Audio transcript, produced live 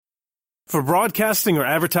For broadcasting or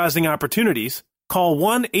advertising opportunities, call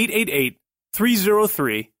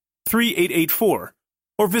 1-888-303-3884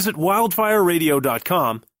 or visit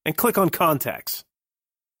wildfireradio.com and click on Contacts.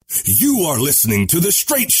 You are listening to The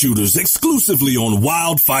Straight Shooters exclusively on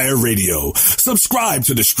Wildfire Radio. Subscribe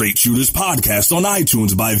to The Straight Shooters podcast on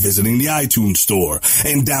iTunes by visiting the iTunes store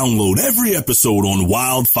and download every episode on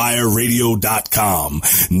wildfireradio.com.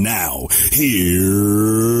 Now,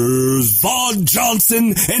 here's Vaughn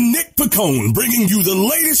Johnson and Nick Picone bringing you the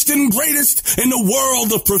latest and greatest in the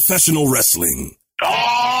world of professional wrestling.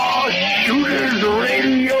 Oh, Shooters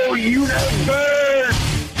Radio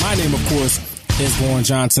Universe! My name, of course, is Vaughn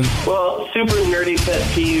Johnson. Well, super nerdy pet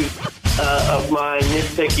peeve of mine,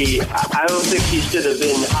 nitpicky. I don't think he should have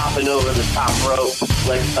been hopping over the top rope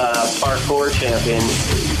like parkour champion.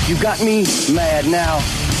 You got me mad now.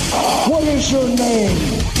 What is your name?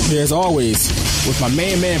 Here, as always, with my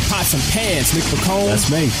man, Pots and Pans, Nick Picone. That's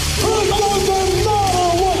me. It doesn't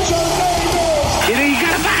matter what your name is. You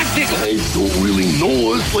got a back tickle. I don't really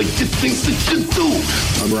know us like you think that you do.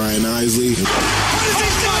 I'm Ryan Isley. What is he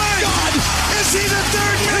doing? Oh my God! Is he the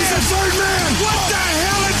third man? He's the third man! What the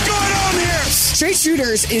hell is going on here? Straight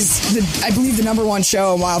Shooters is, I believe, the #1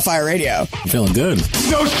 show on Wildfire Radio. I'm feeling good.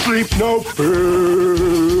 No sleep, no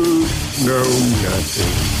food, no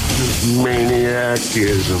nothing. Just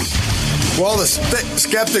maniacism. Well, the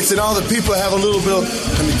skeptics and all the people have a little bit of...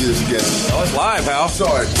 Let me do this again. Oh, it's live, Hal.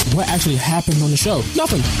 Sorry. What actually happened on the show?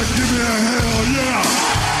 Nothing. Give me a hell yeah!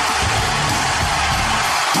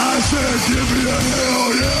 I said give me a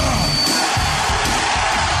hell yeah!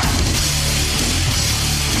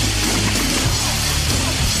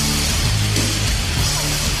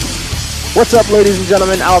 What's up, ladies and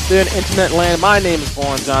gentlemen, out there in internet land? My name is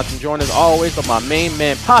Vaughn Johnson, joined as always by my main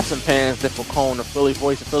man, Pots and Pans, Nick Picone, the Philly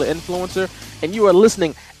voice, the Philly influencer, and you are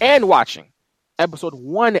listening and watching episode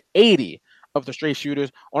 180 of The Straight Shooters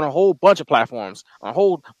on a whole bunch of platforms, a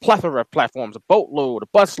whole plethora of platforms, a boatload, a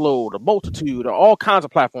busload, a multitude, all kinds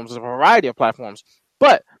of platforms, a variety of platforms.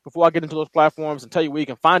 But before I get into those platforms and tell you where you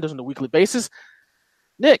can find us on a weekly basis,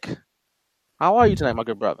 Nick, how are you tonight, my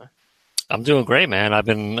good brother? I'm doing great, man. I've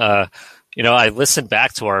been... I listened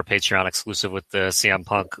back to our Patreon exclusive with the CM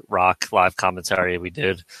Punk Rock live commentary we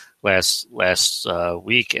did last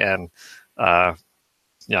week, and I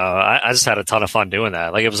just had a ton of fun doing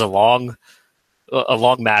that. Like, it was a long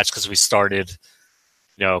match because we started,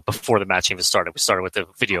 before the match even started. We started with the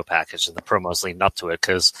video package and the promos leading up to it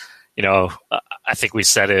because, I think we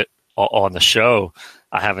said it on the show.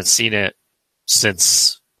 I haven't seen it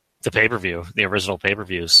since the pay-per-view, the original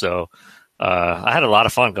pay-per-view, so. I had a lot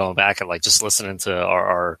of fun going back and just listening to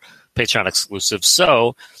our Patreon exclusive.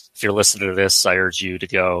 So if you're listening to this, I urge you to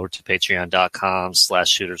go to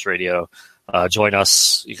patreon.com/shootersradio. Join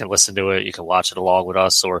us. You can listen to it. You can watch it along with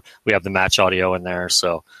us, or we have the match audio in there.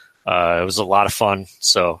 So it was a lot of fun.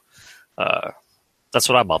 So that's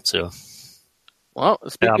what I'm up to. Well,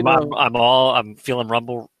 I'm feeling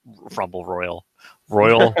Royal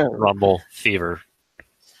Rumble fever.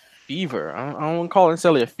 Fever. I don't want to call it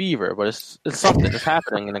necessarily a fever, but it's something that's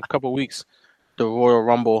happening in a couple of weeks. The Royal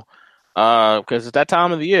Rumble, because it's that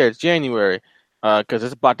time of the year. It's January, because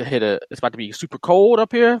it's about to be super cold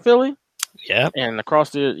up here in Philly. Yeah, and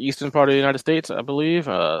across the eastern part of the United States, I believe.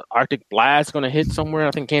 Arctic blast is going to hit somewhere.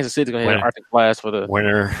 I think Kansas City is going to hit an Arctic blast for the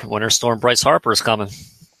winter storm. Bryce Harper is coming.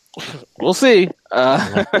 We'll see.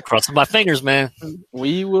 Crossing my fingers, man.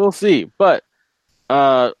 We will see, but.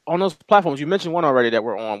 On those platforms, you mentioned one already that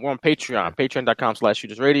we're on. We're on Patreon,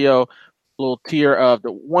 patreon.com/shootersradio.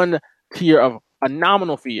 One tier of a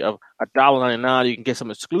nominal fee of $1.99. You can get some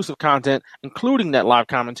exclusive content, including that live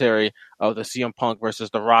commentary of the CM Punk versus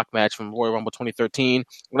The Rock match from Royal Rumble 2013.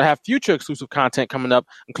 We're going to have future exclusive content coming up,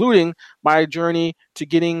 including my journey to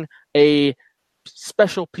getting a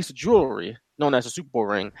special piece of jewelry known as a Super Bowl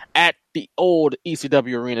ring at the old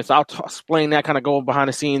ECW arena. So I'll explain that, kind of go behind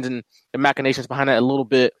the scenes and the machinations behind that a little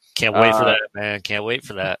bit. Can't wait for that, man. Can't wait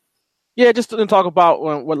for that. Yeah, just to talk about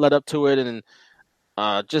what led up to it and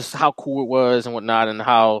just how cool it was and whatnot, and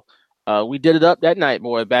how we did it up that night,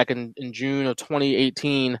 boy, back in June of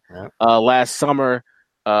 2018, last summer.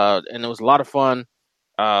 And it was a lot of fun.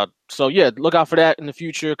 So, yeah, look out for that in the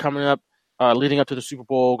future coming up, leading up to the Super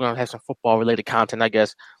Bowl. We're going to have some football-related content, I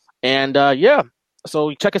guess. And,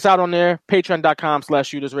 so check us out on there,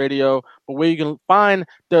 patreon.com/shootersradio, but where you can find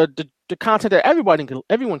the content that everyone can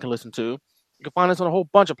listen to. You can find us on a whole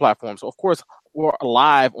bunch of platforms. So, of course, we're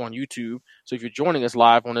live on YouTube. So if you're joining us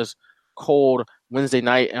live on this cold Wednesday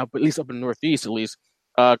night, at least up in the Northeast at least,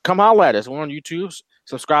 come holler at us. We're on YouTube.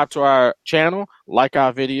 Subscribe to our channel, like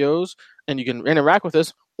our videos, and you can interact with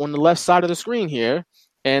us on the left side of the screen here.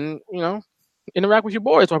 and interact with your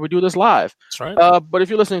boys while we do this live. That's right. But if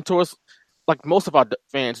you're listening to us, like most of our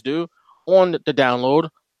fans do, on the download,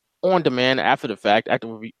 on demand, after the fact,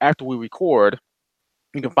 after we record,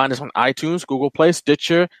 you can find us on iTunes, Google Play,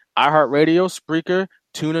 Stitcher, iHeartRadio, Spreaker,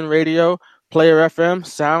 TuneIn Radio, Player FM,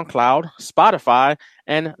 SoundCloud, Spotify,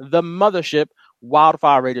 and the mothership,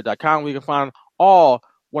 wildfireradio.com, where you can find all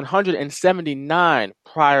 179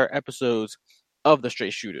 prior episodes of the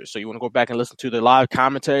Straight Shooters. So you want to go back and listen to the live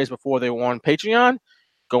commentaries before they were on Patreon?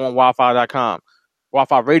 Go on wildfire.com,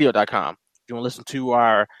 wildfireradio.com. If you want to listen to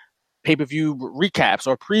our pay-per-view recaps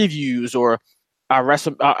or previews or our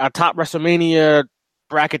top WrestleMania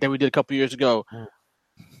bracket that we did a couple years ago,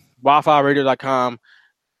 wildfireradio.com.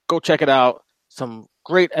 Go check it out. Some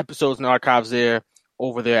great episodes in the archives there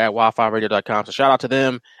over there at wildfireradio.com. So shout out to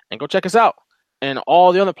them and go check us out. And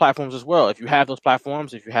all the other platforms as well. If you have those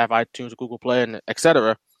platforms, if you have iTunes, Google Play, and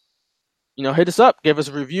etc., hit us up. Give us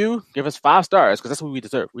a review. Give us 5 stars because that's what we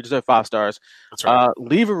deserve. We deserve 5 stars. That's right.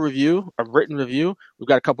 Leave a review, a written review. We've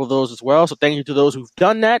got a couple of those as well. So thank you to those who've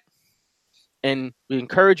done that. And we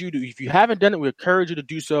encourage you to, if you haven't done it, we encourage you to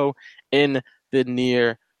do so in the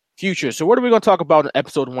near future. So what are we going to talk about in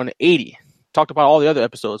episode 180? Talked about all the other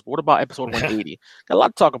episodes, but what about episode 180? Got a lot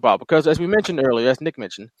to talk about because, as we mentioned earlier, as Nick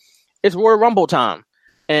mentioned, it's Royal Rumble time.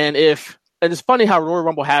 And it's funny how Royal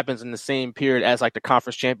Rumble happens in the same period as like the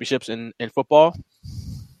conference championships in football,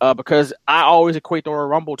 because I always equate the Royal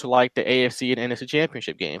Rumble to like the AFC and NFC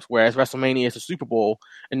championship games, whereas WrestleMania is the Super Bowl.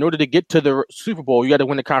 In order to get to the Super Bowl, you got to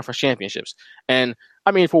win the conference championships. And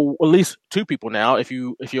I mean, for at least 2 people now, if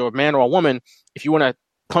you're a man or a woman, if you want to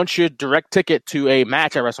punch your direct ticket to a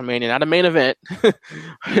match at WrestleMania, not a main event,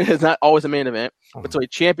 it's not always a main event, but to a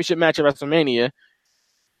championship match at WrestleMania,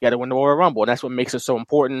 you got to win the Royal Rumble, and that's what makes it so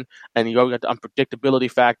important. And you got the unpredictability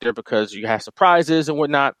factor because you have surprises and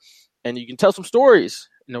whatnot, and you can tell some stories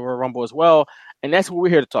in the Royal Rumble as well. And that's what we're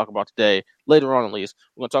here to talk about today. Later on, at least,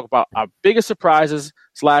 we're going to talk about our biggest surprises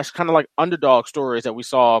 / kind of like underdog stories that we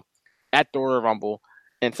saw at the Royal Rumble,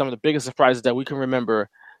 and some of the biggest surprises that we can remember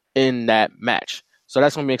in that match. So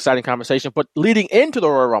that's going to be an exciting conversation. But leading into the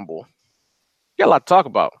Royal Rumble, we got a lot to talk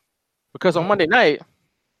about because on Monday night,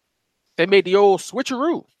 they made the old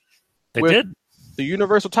switcheroo. They did. The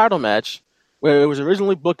Universal title match, where it was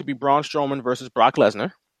originally booked to be Braun Strowman versus Brock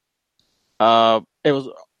Lesnar. It was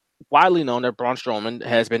widely known that Braun Strowman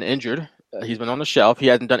has been injured. He's been on the shelf. He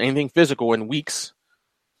hasn't done anything physical in weeks.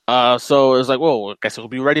 So it was like, well, I guess he'll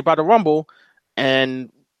be ready by the Rumble.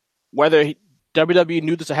 And whether WWE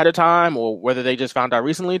knew this ahead of time or whether they just found out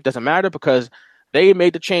recently, doesn't matter because they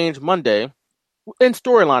made the change Monday, in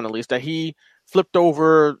storyline at least, that he flipped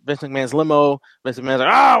over Vince McMahon's limo. Vince McMahon's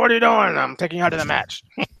like, what are you doing? I'm taking you out of the match.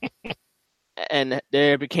 And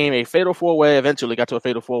there became a fatal 4-way, eventually got to a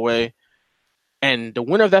fatal 4-way. And the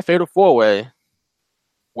winner of that fatal 4-way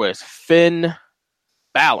was Finn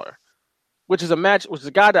Bálor, which is a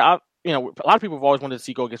guy that a lot of people have always wanted to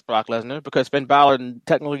see go against Brock Lesnar because Finn Bálor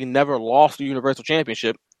technically never lost the Universal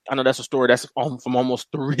Championship. I know that's a story that's from almost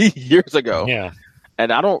 3 years ago. Yeah.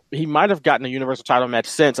 And he might have gotten a Universal title match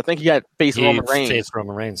since. I think he had faced Roman Reigns. Faced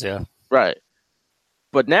Roman Reigns, yeah. Right.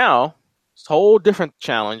 But now, it's a whole different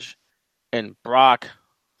challenge in Brock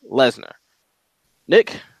Lesnar.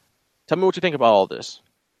 Nick, tell me what you think about all this.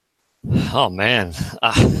 Oh, man.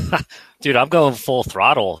 Dude, I'm going full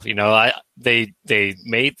throttle. They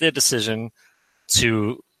made the decision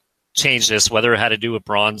to change this, whether it had to do with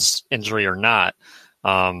Braun's injury or not.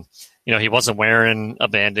 He wasn't wearing a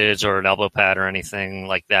bandage or an elbow pad or anything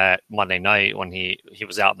like that Monday night when he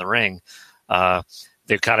was out in the ring.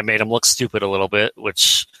 They kind of made him look stupid a little bit,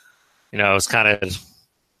 which, is kind of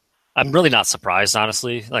 – I'm really not surprised,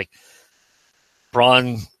 honestly. Like,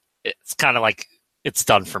 Braun, it's kind of like it's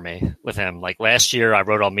done for me with him. Like, last year I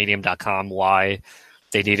wrote on Medium.com why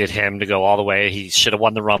they needed him to go all the way. He should have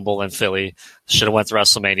won the Rumble in Philly, should have went to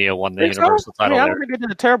WrestleMania, won the Universal title. I don't think they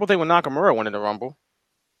did a terrible thing when Nakamura won in the Rumble.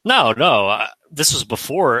 No. This was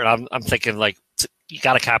before, and I'm thinking, like, you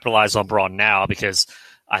got to capitalize on Braun now because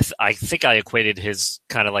I think I equated his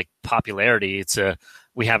kind of, like, popularity to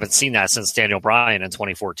we haven't seen that since Daniel Bryan in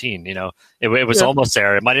 2014. It was almost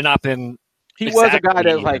there. It might have not been. He was a guy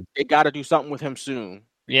that, like, they got to do something with him soon.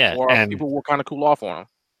 Yeah. Or people will kind of cool off on him.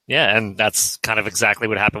 Yeah, and that's kind of exactly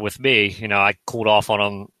what happened with me. I cooled off on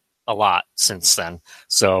him a lot since then.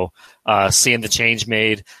 So seeing the change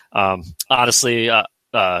made, honestly,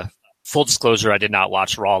 full disclosure, I did not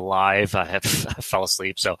watch Raw live. I fell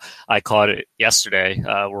asleep, so I caught it yesterday.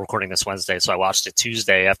 We're recording this Wednesday, so I watched it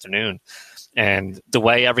Tuesday afternoon. And the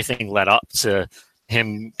way everything led up to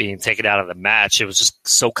him being taken out of the match, it was just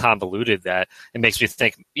so convoluted that it makes me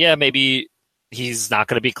think, yeah, maybe he's not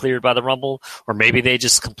going to be cleared by the Rumble, or maybe they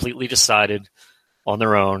just completely decided on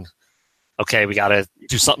their own, okay, we got to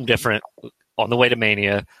do something different on the way to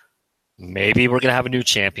Mania. Maybe we're going to have a new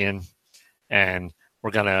champion, and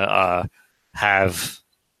we're going to have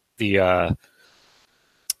the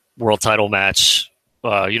world title match,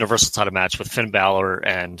 universal title match with Finn Balor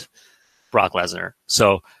and Brock Lesnar.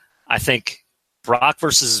 So I think Brock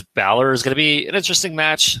versus Balor is going to be an interesting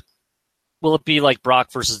match. Will it be like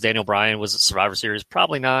Brock versus Daniel Bryan was at Survivor Series?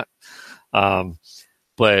 Probably not.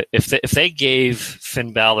 But if they gave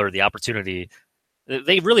Finn Balor the opportunity,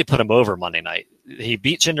 they really put him over Monday night. He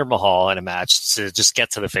beat Jinder Mahal in a match to just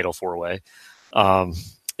get to the Fatal 4-Way.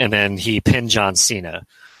 And then he pinned John Cena.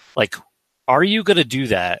 Like, are you going to do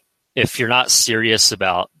that if you're not serious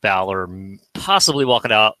about Balor possibly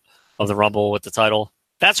walking out of the Rumble with the title?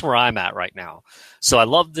 That's where I'm at right now. So I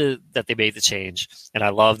love that they made the change, and I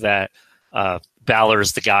love that Balor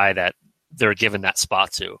is the guy that they're giving that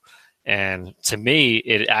spot to. And to me,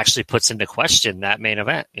 it actually puts into question that main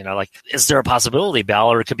event. You know, like, is there a possibility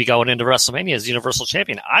Balor could be going into WrestleMania as Universal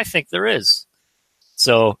Champion? I think there is.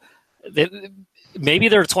 So maybe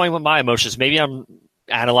they're toying with my emotions. Maybe I'm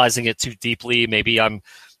analyzing it too deeply. Maybe I'm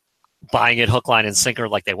buying it hook, line, and sinker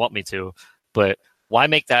like they want me to. But why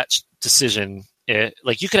make that decision?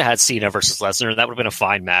 Like, you could have had Cena versus Lesnar. That would have been a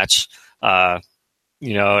fine match.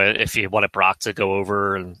 You know, if you wanted Brock to go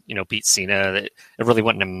over and, you know, beat Cena, it really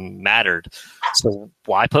wouldn't have mattered. So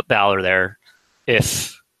why put Balor there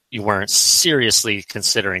if you weren't seriously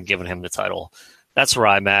considering giving him the title? That's where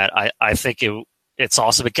I'm at. I think it's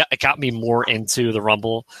awesome. It got me more into the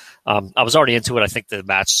Rumble. I was already into it. I think the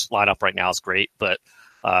match lineup right now is great. But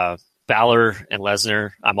Balor and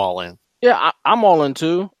Lesnar, I'm all in. Yeah, I'm all in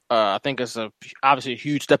too. I think it's obviously a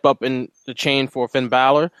huge step up in the chain for Finn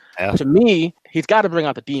Balor. Yeah. To me, he's got to bring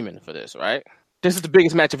out the demon for this, right? This is the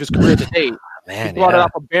biggest match of his career to date. Man, he brought it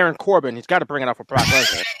out for Baron Corbin. He's got to bring it out for Brock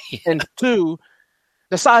Lesnar. Yeah. And two,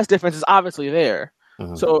 the size difference is obviously there.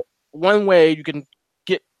 Mm-hmm. So one way you can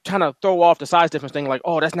kind of throw off the size difference thing, like,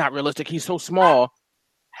 oh, that's not realistic. He's so small.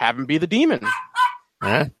 Have him be the demon.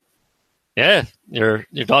 Yeah, your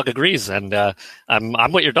dog agrees, and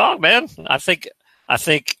I'm with your dog, man. I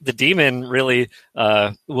think the demon really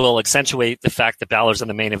will accentuate the fact that Balor's in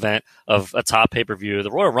the main event of a top pay-per-view. The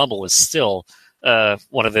Royal Rumble is still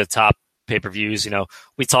one of the top pay-per-views. You know,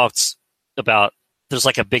 we talked about there's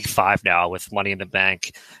like a big five now with Money in the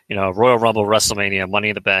Bank. You know, Royal Rumble, WrestleMania, Money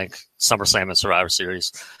in the Bank, SummerSlam, and Survivor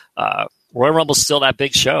Series. Royal Rumble's still that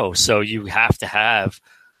big show, so you have to have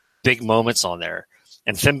big moments on there.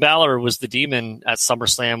 And Finn Balor was the demon at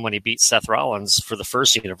SummerSlam when he beat Seth Rollins for the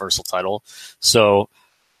first Universal title. So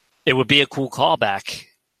it would be a cool callback,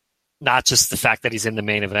 not just the fact that he's in the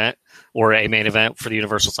main event or a main event for the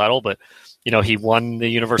Universal title, but, you know, he won the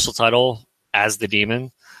Universal title as the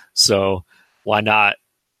demon. So why not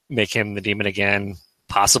make him the demon again,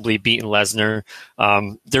 possibly beating Lesnar?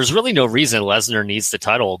 There's really no reason Lesnar needs the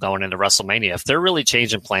title going into WrestleMania. If they're really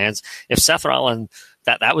changing plans, if Seth Rollins...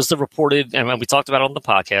 That was the reported, and when we talked about it on the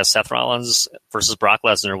podcast, Seth Rollins versus Brock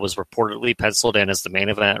Lesnar was reportedly penciled in as the main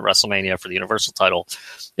event at WrestleMania for the Universal title.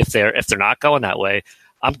 If they're not going that way,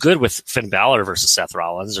 I'm good with Finn Balor versus Seth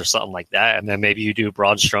Rollins or something like that, and then maybe you do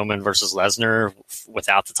Braun Strowman versus Lesnar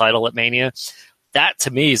without the title at Mania. That to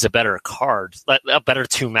me is a better card, a better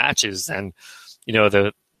two matches than, you know,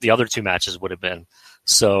 the other two matches would have been.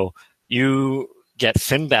 So you get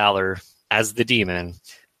Finn Balor as the demon,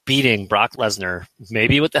 beating Brock Lesnar,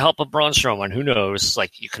 maybe with the help of Braun Strowman. Who knows?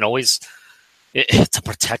 Like, you can always, to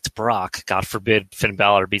protect Brock, God forbid Finn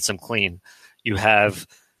Balor beats him clean. You have,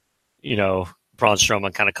 you know, Braun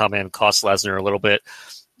Strowman kind of come in, cost Lesnar a little bit.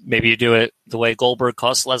 Maybe you do it the way Goldberg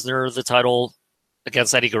cost Lesnar the title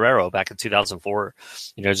against Eddie Guerrero back in 2004.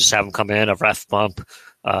 You know, just have him come in, a ref bump,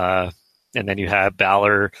 and then you have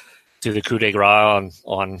Balor do the coup de grace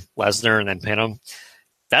on Lesnar and then pin him.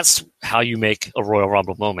 That's how you make a Royal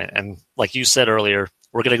Rumble moment. And like you said earlier,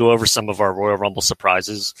 we're going to go over some of our Royal Rumble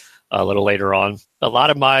surprises a little later on. A lot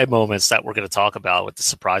of my moments that we're going to talk about with the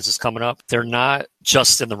surprises coming up, they're not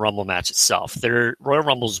just in the Rumble match itself. Royal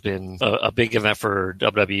Rumble's been a big event for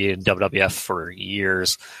WWE and WWF for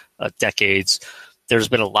years, decades. There's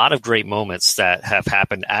been a lot of great moments that have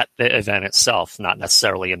happened at the event itself, not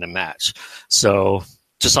necessarily in the match. So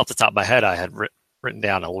just off the top of my head, I had written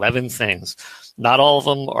down 11 things. Not all of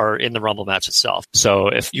them are in the Rumble match itself. So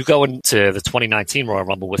if you go into the 2019 Royal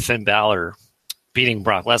Rumble with Finn Balor beating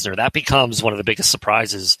Brock Lesnar, that becomes one of the biggest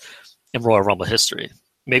surprises in Royal Rumble history,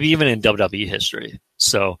 maybe even in WWE history.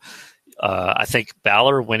 So I think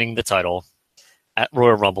Balor winning the title at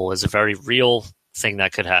Royal Rumble is a very real thing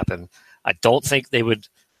that could happen. I don't think they would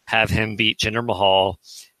have him beat Jinder Mahal,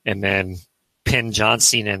 and then pin John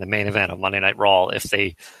Cena in the main event of Monday Night Raw if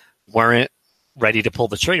they weren't ready to pull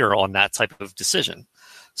the trigger on that type of decision.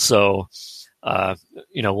 So,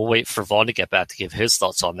 we'll wait for Vaughn to get back to give his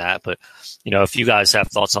thoughts on that. But, if you guys have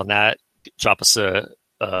thoughts on that, drop us a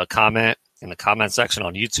comment in the comment section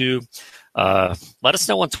on YouTube. Let us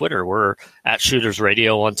know on Twitter. We're at Shooters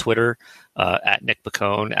Radio on Twitter, at Nick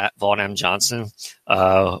Bacone, at Vaughn M. Johnson.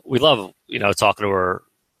 We love, talking to our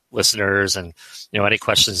listeners and, any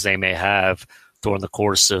questions they may have during the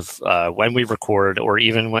course of when we record, or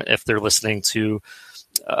even if they're listening to,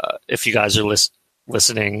 if you guys are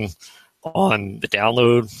listening on the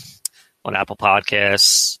download, on Apple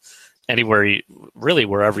Podcasts, anywhere, really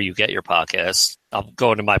wherever you get your podcasts. I'll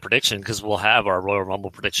go into my prediction because we'll have our Royal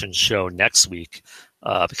Rumble prediction show next week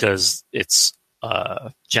because it's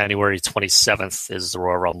January 27th is the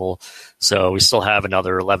Royal Rumble. So we still have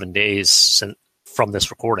another 11 days from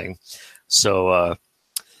this recording. So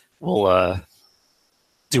we'll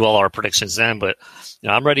do all our predictions then. But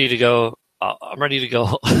I'm ready to go. I'm ready to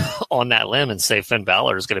go on that limb and say Finn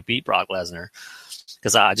Balor is going to beat Brock Lesnar,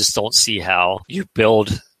 because I just don't see how you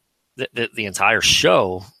build the entire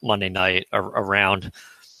show Monday night around,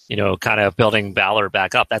 kind of building Balor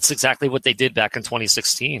back up. That's exactly what they did back in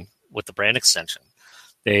 2016 with the brand extension.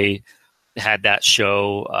 They had that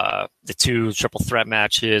show, the 2 triple threat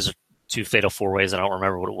matches, 2 fatal 4-ways. I don't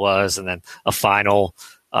remember what it was. And then a final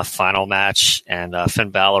match, and Finn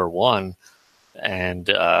Balor won. And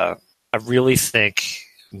I really think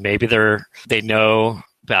maybe they know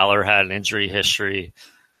Balor had an injury history,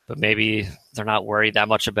 but maybe they're not worried that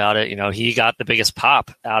much about it. He got the biggest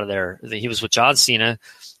pop out of there. He was with John Cena,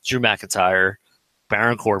 Drew McIntyre,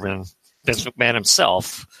 Baron Corbin, Vince McMahon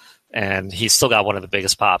himself, and he still got one of the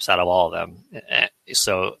biggest pops out of all of them.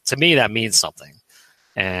 So to me, that means something.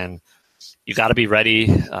 And you got to be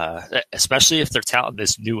ready, especially if they're touting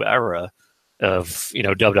this new era of,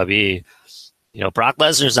 WWE. Brock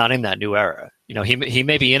Lesnar's not in that new era. He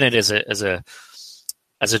may be in it as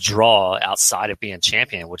a draw outside of being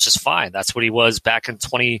champion, which is fine. That's what he was back in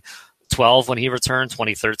 2012 when he returned,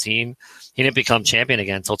 2013. He didn't become champion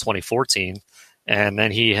again until 2014. And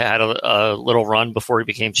then he had a little run before he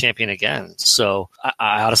became champion again. So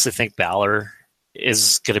I honestly think Balor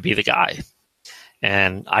is going to be the guy.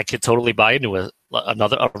 And I could totally buy into a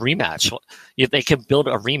rematch. They could build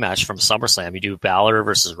a rematch from SummerSlam. You do Balor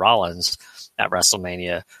versus Rollins at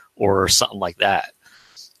WrestleMania or something like that.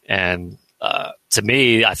 And to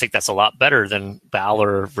me, I think that's a lot better than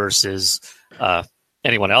Balor versus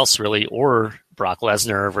anyone else, really, or Brock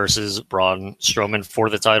Lesnar versus Braun Strowman for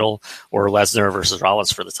the title, or Lesnar versus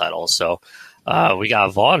Rollins for the title. So we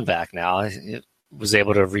got Vaughn back now. He was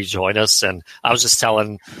able to rejoin us, and I was just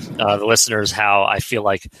telling the listeners how I feel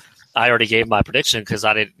like I already gave my prediction because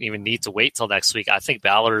I didn't even need to wait till next week. I think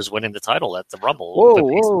Balor is winning the title at the Rumble.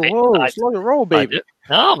 Whoa. Slow your roll, baby.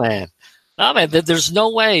 No, man. There's no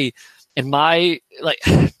way in my, like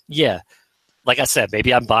I said,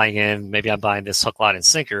 maybe I'm buying in, maybe I'm buying this hook, line, and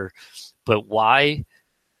sinker, but why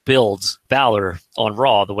build Balor on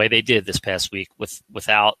Raw the way they did this past week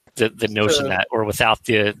without the notion that, or without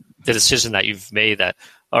the decision that you've made that,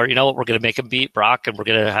 or you know what, we're going to make him beat Brock and we're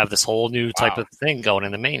going to have this whole new type of thing going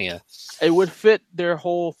in the Mania. It would fit their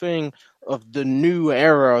whole thing of the new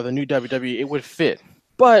era or the new WWE. It would fit.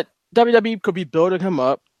 But WWE could be building him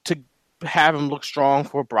up to have him look strong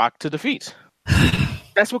for Brock to defeat.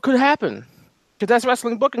 That's what could happen. Because that's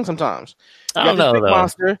wrestling booking sometimes. I don't know, though.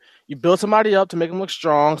 Monster, you build somebody up to make him look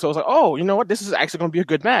strong. So it's like, oh, you know what? This is actually going to be a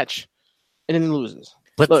good match. And then he loses.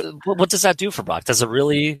 But what does that do for Brock? Does it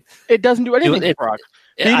really? It doesn't do anything for Brock.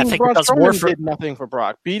 I think it does more for... did nothing for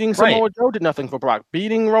Brock. Beating Samoa Joe did nothing for Brock.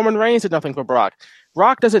 Beating Roman Reigns did nothing for Brock.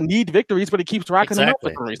 Brock doesn't need victories, but he keeps racking them up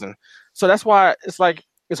for some reason. So that's why it's like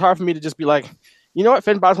it's hard for me to just be like, you know what,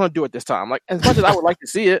 Finn Balor's going to do it this time. Like, as much as I would like to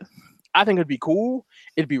see it, I think it'd be cool.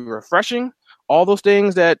 It'd be refreshing. All those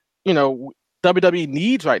things that, you know, WWE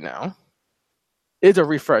needs right now is a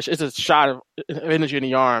refresh. It's a shot of energy in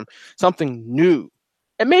the arm, something new.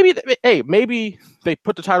 And maybe they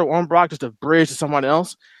put the title on Brock just to bridge to someone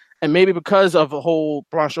else. And maybe because of the whole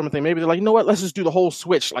Braun Strowman thing, maybe they're like, you know what, let's just do the whole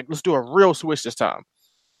switch. Like, let's do a real switch this time.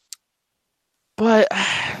 But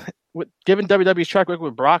given WWE's track record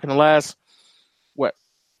with Brock in the last,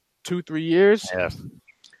 2-3 years,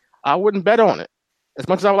 I wouldn't bet on it. As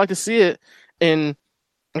much as I would like to see it. And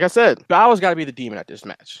like I said, Balor's got to be the demon at this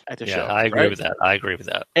match, at this show. I agree with that. I agree with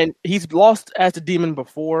that. And he's lost as the demon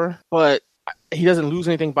before, but he doesn't lose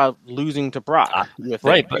anything by losing to Brock.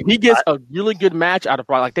 Right. But he gets a really good match out of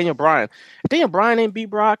Brock, like Daniel Bryan. If Daniel Bryan ain't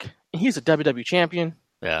beat Brock, and he's a WWE champion,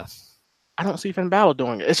 yeah, I don't see Finn Balor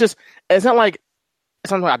doing it. It's not like it's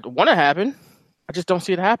something I want to happen. I just don't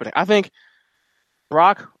see it happening. I think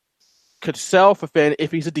Brock could sell for Finn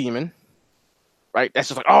if he's a demon, right? That's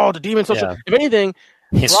just like, oh, the demon. So if anything,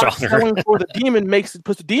 he's Brock stronger. selling for the demon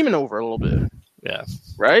puts the demon over a little bit. Yeah.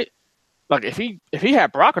 Right? Like if he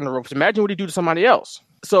had Brock on the ropes, imagine what he'd do to somebody else.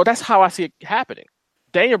 So that's how I see it happening.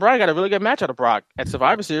 Daniel Bryan got a really good match out of Brock at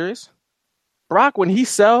Survivor Series. Brock, when he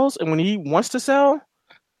sells and when he wants to sell,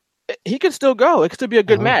 he could still go. It could still be a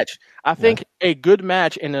good match. I think a good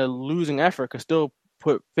match and a losing effort could still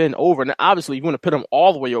put Finn over. And obviously, you want to put him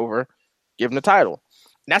all the way over, give him the title.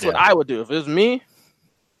 And that's what I would do. If it was me,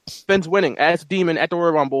 Finn's winning as Demon at the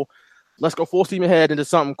Royal Rumble. Let's go full steam ahead into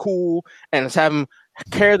something cool and let's have him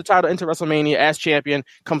carry the title into WrestleMania as champion,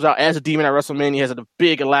 comes out as a Demon at WrestleMania, has a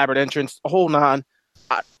big elaborate entrance, a whole nine,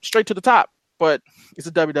 straight to the top. But it's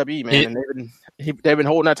a WWE, man, and they've been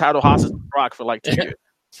holding that title hostage to Brock for like 2 years.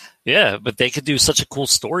 Yeah, but they could do such a cool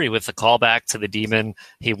story with the callback to the Demon.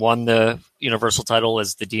 He won the Universal title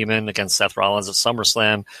as the Demon against Seth Rollins at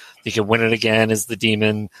SummerSlam. He could win it again as the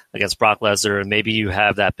Demon against Brock Lesnar, and maybe you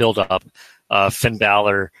have that build-up, Finn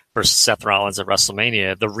Balor versus Seth Rollins at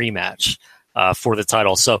WrestleMania, the rematch for the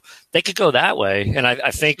title. So they could go that way, and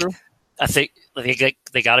I think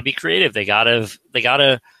they got to be creative. They got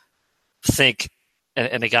to think.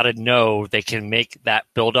 And they got to know they can make that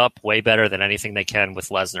build up way better than anything they can with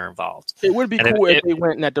Lesnar involved. It would be cool if they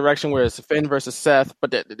went in that direction where it's Finn versus Seth, but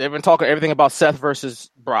they've been talking everything about Seth versus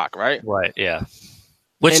Brock, right? Right, yeah.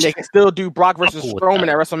 And they can still do Brock versus Strowman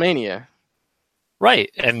at WrestleMania. Right.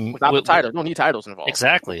 And without the title. You don't need titles involved.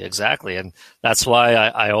 Exactly. And that's why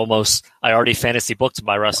I already fantasy booked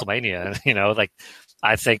my WrestleMania.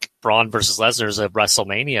 I think Braun versus Lesnar is a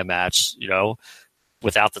WrestleMania match,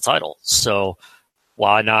 without the title. So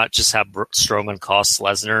why not just have Strowman cost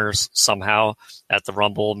Lesnar somehow at the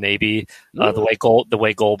Rumble? Maybe the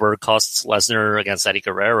way Goldberg costs Lesnar against Eddie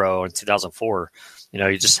Guerrero in 2004.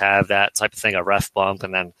 You just have that type of thing, a ref bump,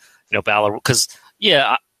 and then Balor. Because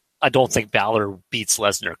I don't think Balor beats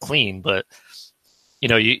Lesnar clean, but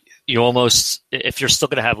you almost, if you're still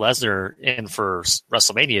going to have Lesnar in for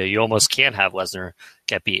WrestleMania, you almost can't have Lesnar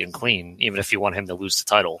get beaten clean, even if you want him to lose the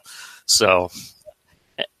title. So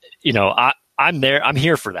I'm there. I'm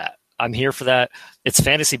here for that. It's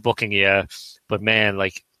fantasy booking, but man,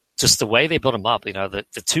 just the way they built him up,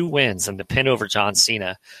 the 2 wins and the pin over John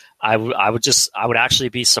Cena, I would actually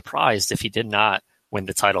be surprised if he did not win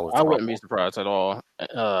the title. I wouldn't be surprised at all.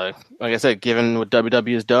 Like I said, given what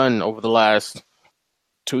WWE has done over the last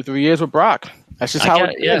 2-3 years with Brock, that's just how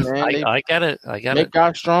it is, man. I get it. Make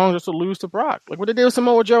God strong just to lose to Brock. Like what they did with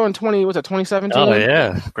Samoa Joe in 2017? Oh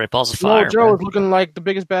yeah, Great Balls of Fire. Samoa Joe was looking like the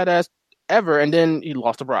biggest badass ever, and then he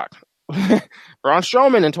lost to Brock. Braun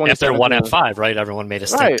Strowman in 2017. After 1F5, right? Everyone made a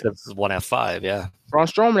stink. This is 1F5, yeah. Braun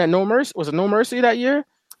Strowman at No Mercy. Was it No Mercy that year?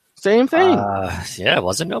 Same thing. It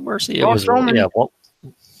wasn't No Mercy. Braun Strowman,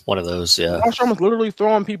 one of those, yeah. Braun Strowman was literally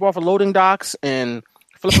throwing people off of loading docks and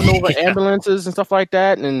flipping over ambulances and stuff like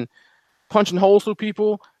that and punching holes through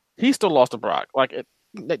people. He still lost to Brock.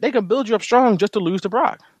 They can build you up strong just to lose to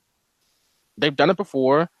Brock. They've done it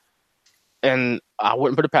before. And I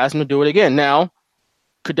wouldn't put it past them to do it again. Now,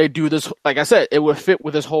 could they do this? Like I said, it would fit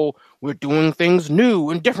with this whole, we're doing things new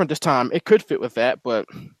and different this time. It could fit with that, but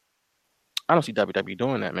I don't see WWE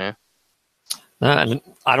doing that, man.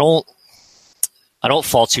 I don't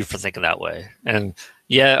fault you for thinking that way. And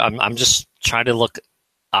I'm just trying to look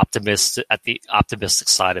optimistic at the optimistic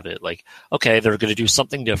side of it. Okay, they're going to do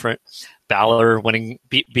something different. Balor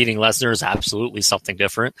beating Lesnar is absolutely something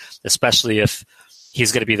different, especially if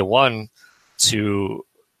he's going to be the one to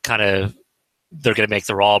they're going to make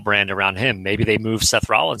the Raw brand around him. Maybe they move Seth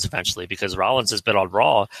Rollins eventually because Rollins has been on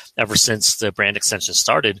Raw ever since the brand extension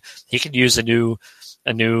started. He could use a new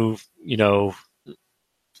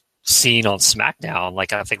scene on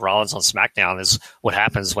SmackDown. I think Rollins on SmackDown is what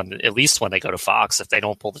happens at least when they go to Fox. If they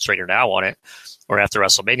don't pull the trigger now on it, or after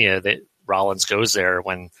WrestleMania, Rollins goes there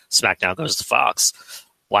when SmackDown goes to Fox.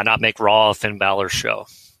 Why not make Raw a Finn Balor show?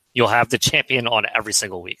 You'll have the champion on every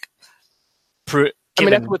single week.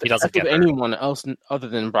 That's with anyone else other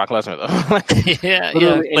than Brock Lesnar,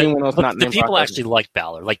 though. Anyone else not named people Brock actually like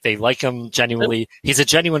Balor. They like him genuinely. He's a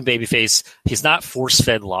genuine babyface. He's not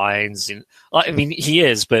force-fed lines. He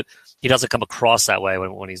is, but he doesn't come across that way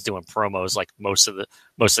when he's doing promos like most of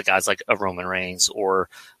the guys like a Roman Reigns or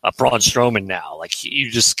a Braun Strowman now. You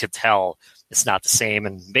just could tell it's not the same.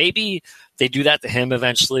 And maybe they do that to him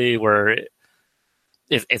eventually where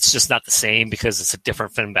it's just not the same because it's a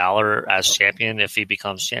different Finn Balor as champion if he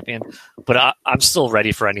becomes champion. But I'm still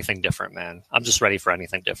ready for anything different, man. I'm just ready for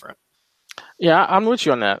anything different. Yeah, I'm with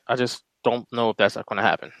you on that. don't know if that's going to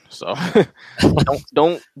happen. So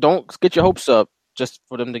don't get your hopes up just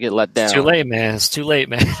for them to get let down. It's too late, man. It's too late,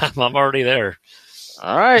 man. I'm already there.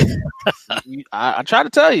 All right. I try to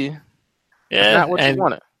tell you. Yeah, that's not what you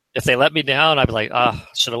wanted. If they let me down, I'd be like,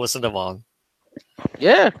 should have listened to Vaughn.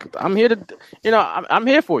 Yeah, I'm here to, I'm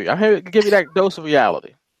here for you. I'm here to give you that dose of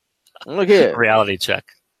reality. Look here. Reality check.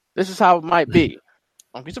 This is how it might be.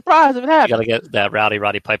 Don't be surprised if it happens. You got to get that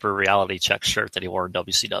Roddy Piper reality check shirt that he wore in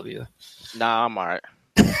WCW. Nah, I'm all right.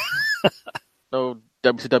 No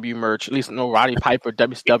WCW merch. At least no Roddy Piper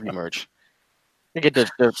WCW merch. You get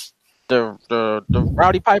the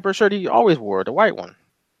Roddy Piper shirt he always wore, the white one.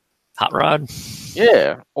 Hot Rod?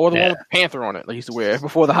 Yeah. Or the one with the Panther on it that he used to wear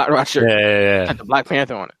before the Hot Rod shirt. Yeah. Had the Black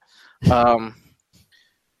Panther on it.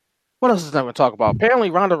 What else is I going to talk about? Apparently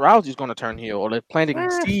Ronda Rousey's going to turn heel, or they're planting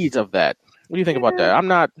seeds of that. What do you think about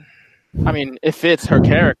that? It fits her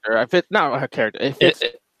character. It fits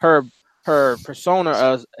her persona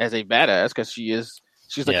as a badass, because she's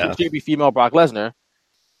like the female Brock Lesnar.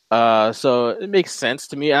 So it makes sense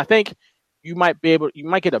to me. I think you might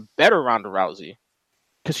get a better Ronda Rousey,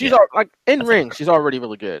 because she's in ring, she's already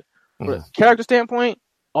really good. But character standpoint,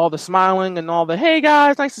 all the smiling and all the "Hey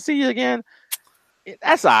guys, nice to see you again,"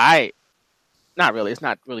 that's all right. Not really. It's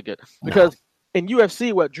not really good, because in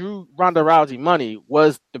UFC, what drew Ronda Rousey money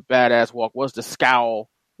was the badass walk, was the scowl,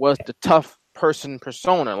 was the tough person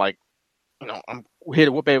persona. Like, I'm here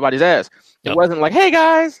to whoop everybody's ass. It wasn't like, "Hey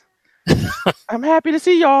guys, I'm happy to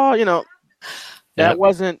see y'all." That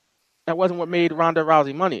wasn't what made Ronda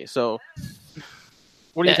Rousey money. So,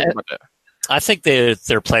 what do you think about that? I think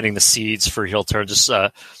they're planting the seeds for heel turn. Just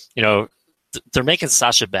they're making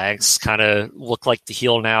Sasha Banks kind of look like the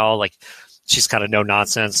heel now. Like, she's kind of no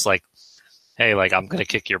nonsense. Like, hey, like, I'm going to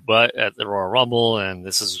kick your butt at the Royal Rumble, and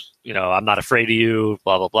this is, I'm not afraid of you,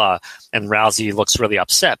 blah, blah, blah. And Rousey looks really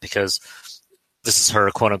upset because this is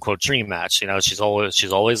her quote unquote dream match. She's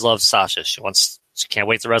always loved Sasha. She can't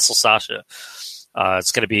wait to wrestle Sasha.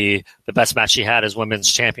 It's going to be the best match she had as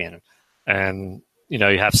women's champion. And, you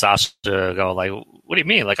have Sasha go like, what do you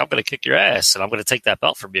mean? Like, I'm going to kick your ass and I'm going to take that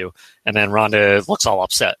belt from you. And then Ronda looks all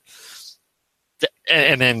upset.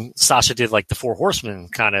 And then Sasha did like the Four Horsemen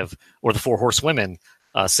or the Four Horsewomen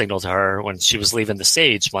signal to her when she was leaving the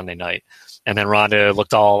stage Monday night. And then Ronda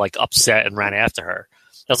looked all like upset and ran after her.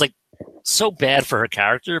 I was like, so bad for her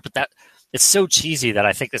character, but that it's so cheesy that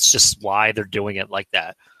I think that's just why they're doing it like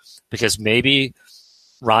that. Because maybe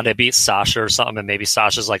Ronda beats Sasha or something, and maybe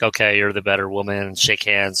Sasha's like, okay, you're the better woman, and shake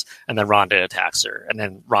hands, and then Ronda attacks her, and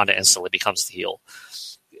then Ronda instantly becomes the heel.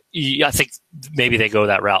 I think maybe they go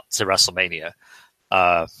that route to WrestleMania.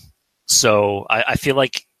 So I feel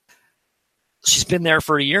like she's been there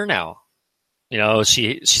for a year now.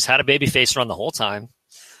 She's had a babyface run the whole time.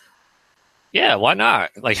 Yeah, why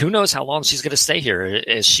not? Like, who knows how long she's going to stay here?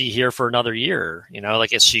 Is she here for another year?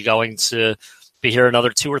 Is she going to be here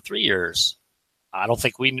another 2 or 3 years? I don't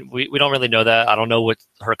think we don't really know that. I don't know what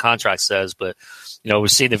her contract says, but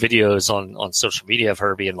we've seen the videos on social media of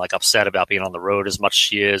her being like upset about being on the road as much as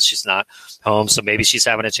she is. She's not home, so maybe she's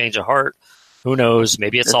having a change of heart. Who knows?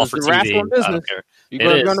 Maybe it's all for TV. I don't care. You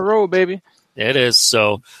got to be on the road, baby. It is.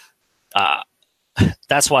 So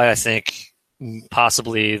that's why I think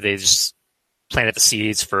possibly they just planted the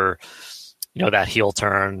seeds for that heel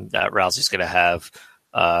turn that Rousey's going to have,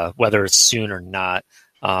 whether it's soon or not.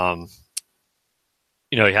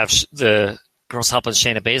 You have the girls helping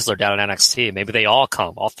Shayna Baszler down in NXT. Maybe they all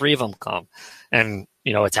come. All 3 of them come and,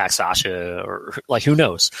 attack Sasha, or like, who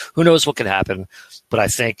knows? Who knows what could happen? But I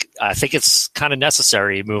think it's kind of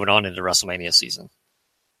necessary moving on into WrestleMania season.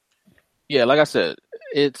 Yeah, like I said,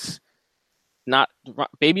 it's not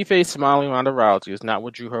babyface smiling Ronda Rousey is not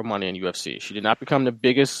what drew her money in UFC. She did not become the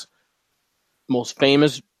biggest, most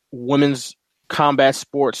famous women's combat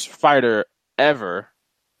sports fighter ever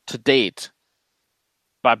to date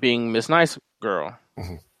by being Miss Nice Girl.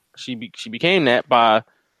 Mm-hmm. She became that by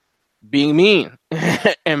being mean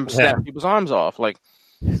and snapping people's arms off. Like,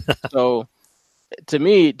 so to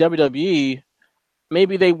me, WWE,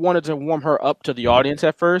 maybe they wanted to warm her up to the audience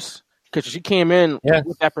at first, because she came in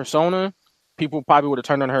with that persona. People probably would have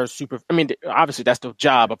turned on her obviously that's the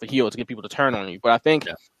job of a heel, to get people to turn on you. But I think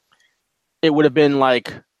it would have been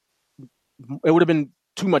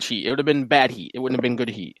too much heat. It would have been bad heat. It wouldn't have been good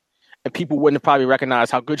heat. And people wouldn't have probably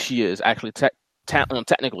recognized how good she is actually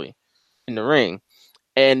technically in the ring.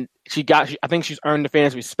 And I think she's earned the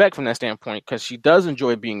fans' respect from that standpoint, because she does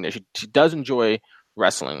enjoy being there. She does enjoy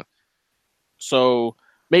wrestling. So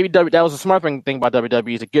maybe that was a smart thing about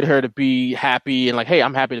WWE, to get her to be happy and like, hey,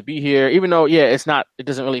 I'm happy to be here. Even though, it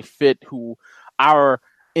doesn't really fit who our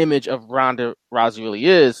image of Ronda Rousey really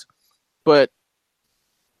is. but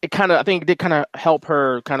I think it did kind of help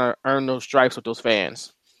her kind of earn those stripes with those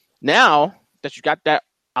fans. Now that you got that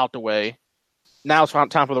out the way, now it's time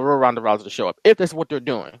for the real Ronda Rousey to show up. If that's what they're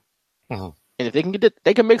doing, and if they can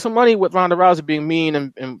they can make some money with Ronda Rousey being mean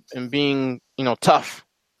and being tough.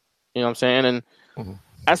 You know what I'm saying? And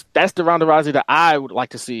that's the Ronda Rousey that I would like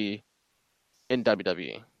to see in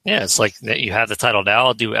WWE. Yeah, it's like you have the title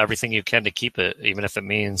now. Do everything you can to keep it, even if it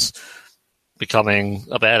means becoming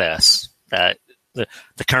a badass. That the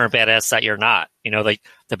current badass that you're not. Like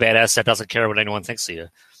the badass that doesn't care what anyone thinks of you,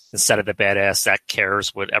 instead of the badass that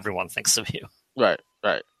cares what everyone thinks of you. Right.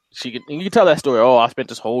 You can tell that story. Oh, I spent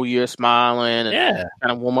this whole year smiling and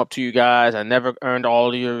kind of warm up to you guys. I never earned all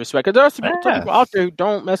of your respect. Because there are some people out there who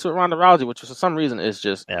don't mess with Ronda Rousey, which for some reason is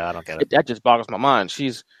just I don't get it. That just boggles my mind.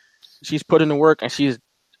 She's put in the work, and can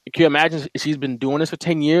you imagine she's been doing this for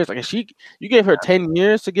 10 years? Like you gave her 10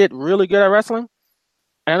 years to get really good at wrestling.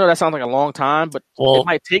 And I know that sounds like a long time, but it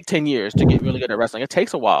might take 10 years to get really good at wrestling. It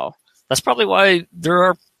takes a while. That's probably why there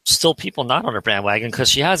are still people not on her bandwagon, because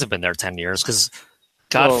she hasn't been there 10 years. Because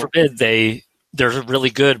God forbid they're really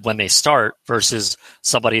good when they start versus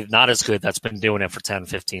somebody not as good that's been doing it for 10,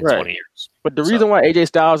 15, 20 years. But the reason why AJ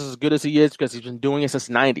Styles is as good as he is because he's been doing it since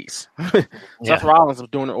the 90s. Seth Rollins was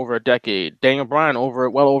doing it over a decade. Daniel Bryan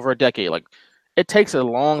well over a decade. Like, it takes a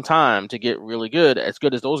long time to get really good as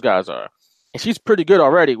those guys are. And she's pretty good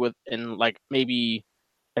already in like maybe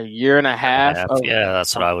a year and a half.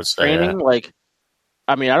 That's what I would say. Training. Yeah. Like,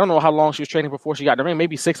 I mean, I don't know how long she was training before she got in the ring.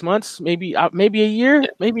 Maybe 6 months, maybe a year,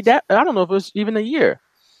 maybe that. I don't know if it was even a year,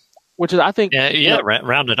 which is, I think.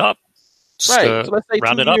 Round it up. Right. So let's say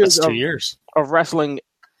round it up. It's 2 years of wrestling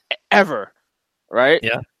ever, right?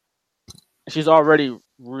 Yeah. She's already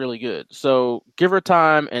really good. So give her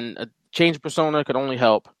time, and a change of persona could only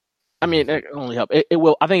help. I mean, it can only help. It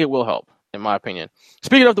will. I think it will help, in my opinion.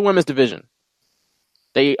 Speaking of the women's division,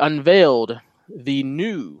 they unveiled the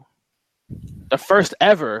first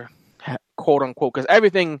ever, quote unquote, because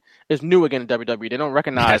everything is new again in WWE. They don't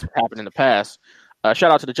recognize what happened in the past.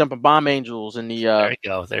 Shout out to the Jumping Bomb Angels and the.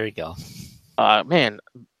 There you go. Man,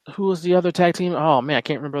 who was the other tag team? Oh man, I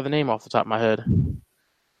can't remember the name off the top of my head.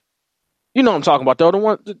 You know what I'm talking about, though. The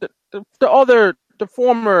one, the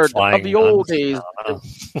former Flying of the old Nuns. days,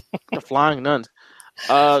 the Flying Nuns,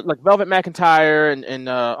 like Velvet McIntyre and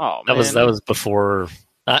that was before.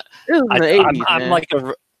 It was in the 80s, I'm man. like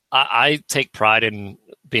I take pride in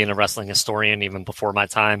being a wrestling historian even before my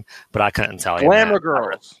time, but I couldn't tell you. Glamour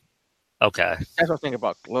Girls. Okay, that's what I was thinking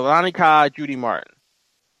about. Lilani Kai, Judy Martin.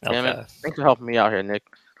 Damn it. Thanks for helping me out here, Nick.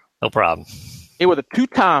 No problem. They were the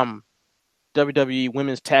two-time WWE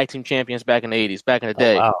Women's Tag Team Champions back in the 80s, back in the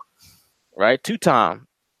day. Wow. Right? Two-time.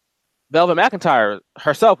 Velvet McIntyre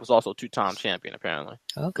herself was also a two-time champion, apparently.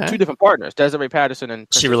 Okay. Two different partners, Desiree Patterson and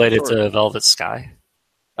Princess She related Victoria. to Velvet Sky?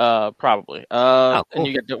 Probably. Cool. And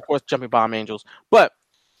you get, of course, Jumping Bomb Angels. But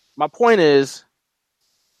my point is,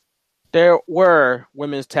 there were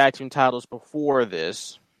women's tag team titles before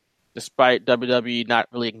this, despite WWE not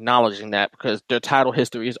really acknowledging that because their title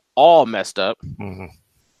history is all messed up. Mm-hmm.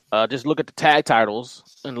 Just look at the tag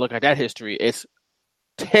titles and look at that history. It's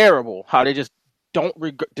terrible how they just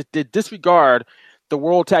they disregard the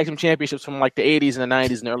World Tag Team Championships from like the 80s and the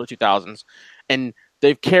 90s and the early 2000s. And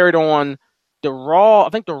they've carried on the Raw. I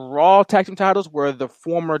think the Raw Tag Team titles were the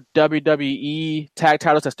former WWE tag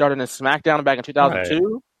titles that started in SmackDown back in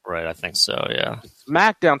 2002. Right, I think so, yeah.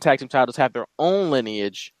 SmackDown Tag Team titles have their own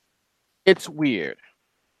lineage. It's weird.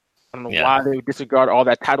 I don't know why they disregard all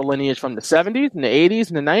that title lineage from the 70s and the 80s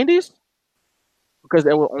and the 90s. Because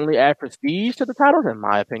they will only add prestige to the titles, in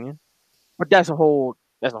my opinion. But that's a whole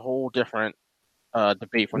different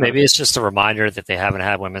debate. Maybe it's just a reminder that they haven't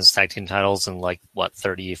had women's tag team titles in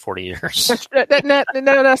 30, 40 years. That's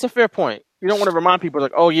a fair point. You don't want to remind people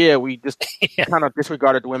like, oh yeah, we just kind of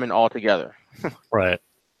disregarded the women altogether. Right.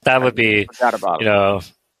 That would be,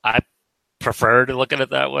 I prefer to look at it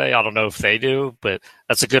that way. I don't know if they do, but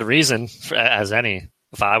that's a good reason as any,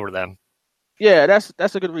 if I were them. Yeah,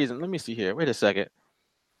 that's a good reason. Let me see here. Wait a second.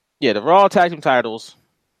 Yeah, the Raw Tag Team titles,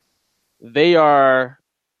 they go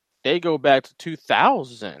back to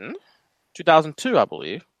 2002, I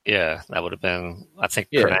believe. Yeah, that would have been, I think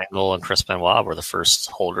Kurt Angle and Chris Benoit were the first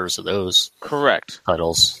holders of those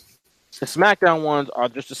titles. The SmackDown ones are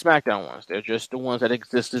just the SmackDown ones. They're just the ones that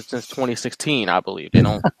existed since 2016, I believe. They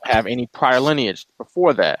don't have any prior lineage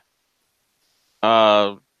before that.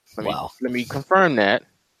 Let me confirm that.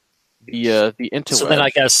 The interwebs. So then I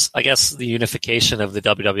guess the unification of the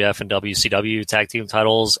WWF and WCW tag team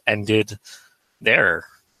titles ended there,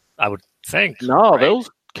 I would think. No, right?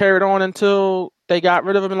 Those carried on until they got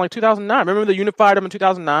rid of them in 2009. Remember they unified them in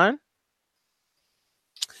 2009?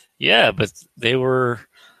 Yeah, but they were.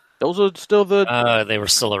 Those are still the. They were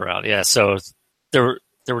still around. Yeah, so there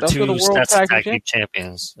were two sets of tag team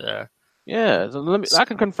champions. Yeah. Yeah. So I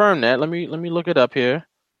can confirm that. Let me look it up here.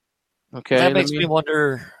 Okay. That makes me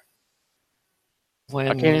wonder. When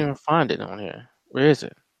I can't even find it on here. Where is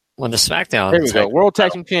it? When the SmackDown. There we go. World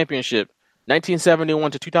Tag Team Championship,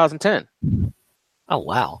 1971 to 2010. Oh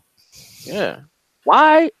wow. Yeah.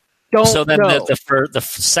 Why? So then know. the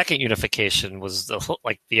second unification was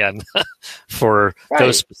the end for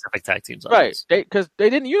those specific tag teams. Right. Because they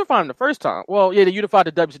didn't unify them the first time. Well, yeah, they unified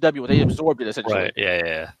the WCW, but they absorbed it essentially. Right.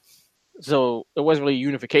 Yeah. So it wasn't really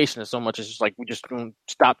unification as so much as just like we just going to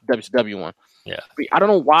stop the WCW one. Yeah. I don't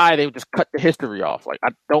know why they would just cut the history off. Like,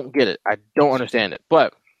 I don't get it. I don't understand it.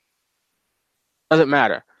 But doesn't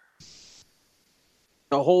matter.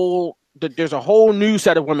 There's a whole new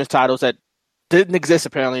set of women's titles that didn't exist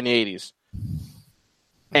apparently in the 80s.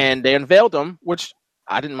 And they unveiled them, which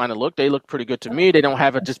I didn't mind the look. They look pretty good to me. They don't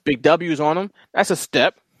have just big W's on them. That's a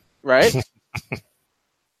step, right?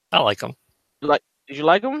 I like them. Did you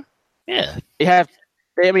like them? Yeah.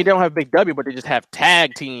 They don't have a big W, but they just have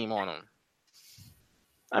tag team on them.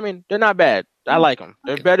 I mean, they're not bad. I like them.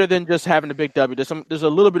 They're better than just having a big W. There's a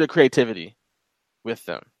little bit of creativity with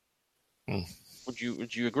them. Would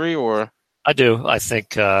you agree or? I do. I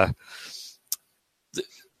think. I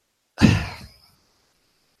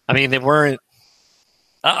mean, they weren't.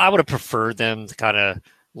 I would have preferred them to kind of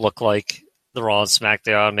look like the Raw and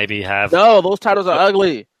SmackDown. Maybe have. No, those titles are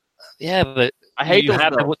ugly. Yeah, but I hate those.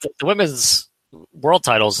 The women's world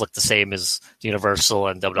titles look the same as the Universal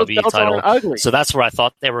and WWE title. So that's where I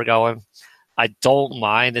thought they were going. I don't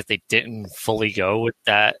mind that they didn't fully go with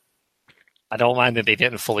that. I don't mind that they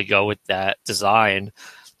didn't fully go with that design.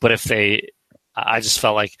 But I just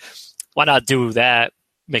felt like, why not do that?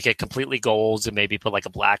 Make it completely gold and maybe put like a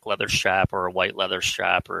black leather strap or a white leather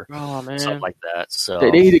strap or something like that. So they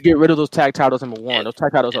need to get rid of those tag titles. Number one, those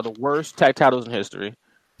tag titles are the worst tag titles in history.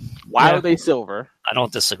 Why are they silver? I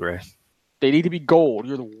don't disagree. They need to be gold.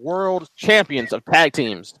 You're the world champions of tag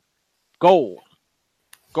teams. Gold,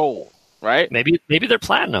 right? Maybe they're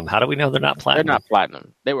platinum. How do we know they're not platinum? They're not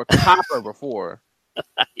platinum. They were copper before.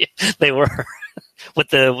 Yeah, they were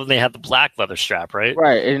when they had the black leather strap, right?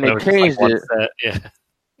 Right, and they changed it. Yeah.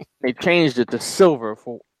 They changed it to silver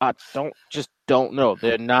for I don't know.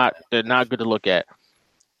 They're not good to look at.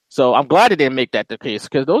 So I'm glad they didn't make that the case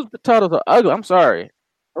because those titles are ugly. I'm sorry,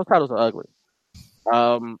 those titles are ugly.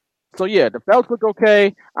 So yeah, the belts look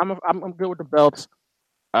okay. I'm good with the belts.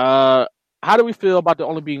 How do we feel about there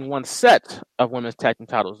only being one set of women's tag team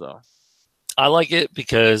titles though? I like it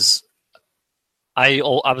because I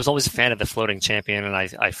was always a fan of the floating champion, and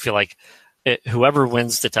I feel like whoever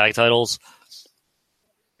wins the tag titles,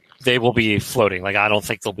 they will be floating. Like, I don't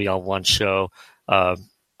think they'll be on one show. Would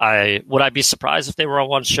I be surprised if they were on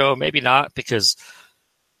one show? Maybe not, because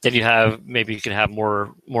then you can have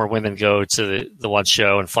more women go to the one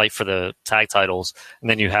show and fight for the tag titles, and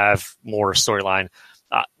then you have more storyline.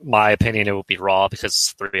 My opinion, it would be Raw because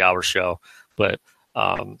it's a 3-hour show, but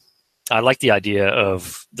I like the idea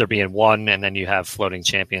of there being one and then you have floating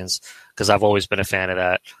champions because I've always been a fan of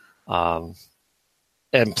that.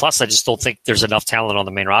 And plus, I just don't think there's enough talent on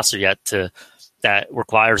the main roster yet that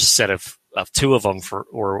requires a set of two of them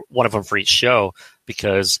or one of them for each show,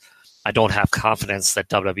 because I don't have confidence that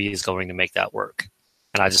WWE is going to make that work.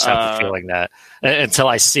 And I just have the feeling that until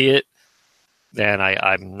I see it, then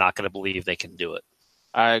I'm not going to believe they can do it.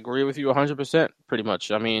 I agree with you 100%, pretty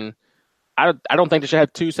much. I mean, I don't think they should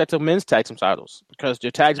have two sets of men's tag team titles because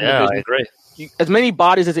your tag team division, I agree. As many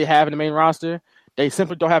bodies as they have in the main roster, they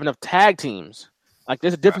simply don't have enough tag teams. Like,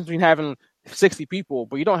 there's a difference between having 60 people,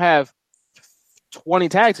 but you don't have 20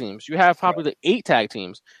 tag teams. You have probably 8 tag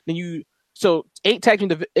teams. So 8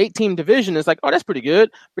 team division is like, oh, that's pretty good.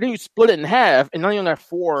 But then you split it in half, and now you only have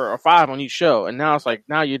 4 or 5 on each show, and now it's like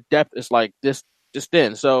your depth is like this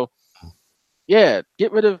thin. So yeah,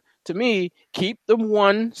 keep the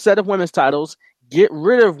one set of women's titles, get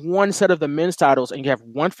rid of one set of the men's titles, and you have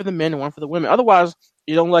one for the men and one for the women. Otherwise,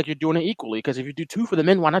 you don't like you're doing it equally, because if you do 2 for the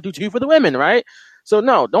men, why not do 2 for the women, right? So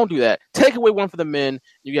no, don't do that. Take away one for the men.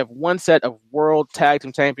 You have one set of world tag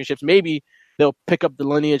team championships. Maybe they'll pick up the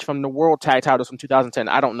lineage from the world tag titles from 2010.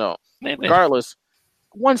 I don't know. Maybe. Regardless,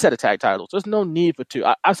 one set of tag titles. There's no need for 2.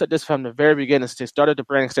 I said this from the very beginning since they started the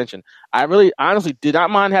brand extension. I really, honestly, did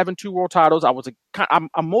not mind having 2 world titles.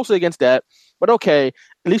 I'm mostly against that. But okay,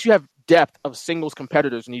 at least you have depth of singles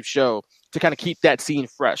competitors in each show to kind of keep that scene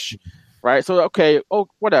fresh, right? So, okay,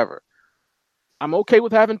 whatever. I'm okay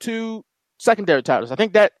with having 2 secondary titles. I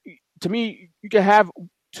think that, to me, you can have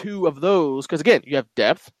 2 of those because, again, you have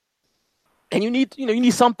depth. And you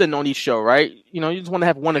need something on each show, right? You just want to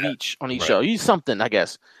have one of each on each show. You need something, I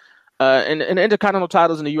guess. And the Intercontinental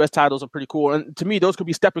titles and the U.S. titles are pretty cool. And to me, those could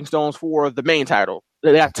be stepping stones for the main title.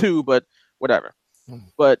 They have two, but whatever.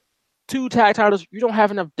 But 2 tag titles, you don't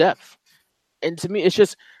have enough depth. And to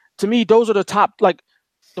me, those are the top. Like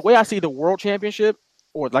the way I see the World Championship,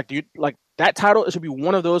 or like that title, it should be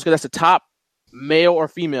one of those because that's the top male or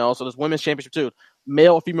female. So there's Women's Championship too,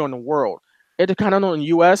 male or female in the world. Intercontinental in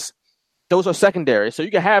U.S. Those are secondary, so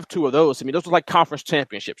you can have 2 of those. I mean, those are like conference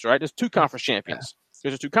championships, right? There's 2 conference champions.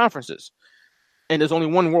 There's 2 conferences, and there's only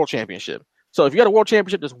 1 world championship. So if you got a world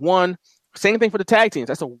championship, there's 1. Same thing for the tag teams.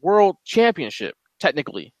 That's a world championship,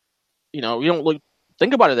 technically. You don't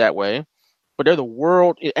think about it that way, but they're the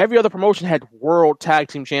world. Every other promotion had world tag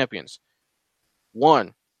team champions.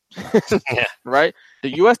 1, right?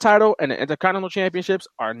 The U.S. title and the Intercontinental Championships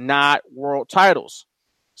are not world titles,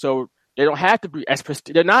 so they don't have to be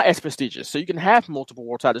they're not as prestigious, so you can have multiple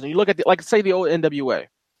world titles. And you look at say the old NWA.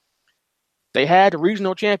 They had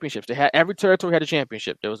regional championships. They had every territory had a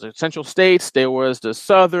championship. There was the Central States. There was the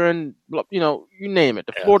Southern. You name it.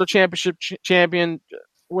 The Florida Championship champion,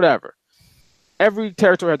 whatever. Every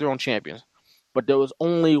territory had their own champions, but there was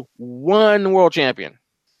only 1 world champion,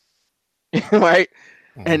 right?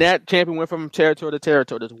 And that champion went from territory to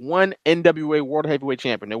territory. There's 1 NWA World Heavyweight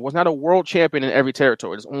Champion. There was not a world champion in every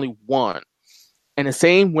territory. There's only 1. And the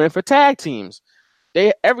same went for tag teams.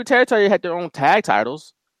 Every territory had their own tag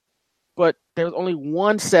titles, but there was only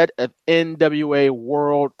 1 set of NWA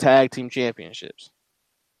World Tag Team Championships.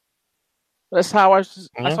 That's how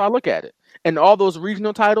I look at it. And all those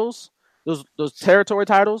regional titles, those territory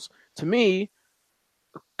titles, to me,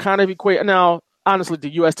 kind of equate. Now, honestly, the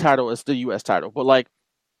U.S. title is the U.S. title, but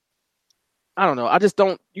I don't know. I just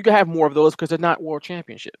don't. You can have more of those because they're not world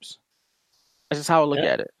championships. That's just how I look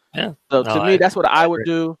at it. Yeah. So to me, that's what I would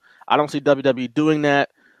do. I don't see WWE doing that,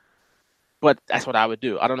 but that's what I would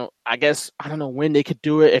do. I don't know. I guess I don't know when they could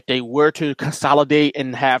do it. If they were to consolidate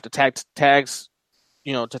and have the tags,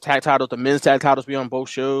 to tag titles, the men's tag titles be on both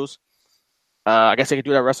shows. I guess they could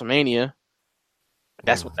do that at WrestleMania.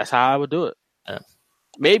 That's how I would do it. Yeah.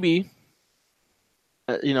 Maybe.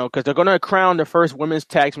 Because they're going to crown the first women's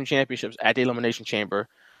tag team championships at the Elimination Chamber.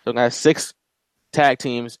 They're going to have 6 tag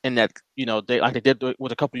teams in that, they did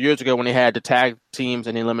with a couple of years ago when they had the tag teams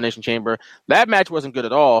in the Elimination Chamber. That match wasn't good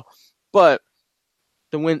at all, but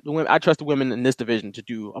the women, I trust the women in this division to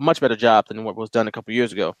do a much better job than what was done a couple of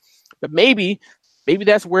years ago. But maybe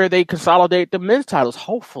that's where they consolidate the men's titles.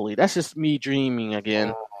 Hopefully, that's just me dreaming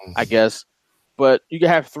again, I guess. But you can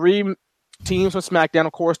have 3 teams from SmackDown.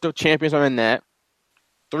 Of course, the champions are in that.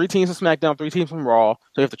 3 teams from SmackDown, 3 teams from Raw.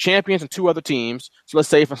 So you have the champions and 2 other teams. So let's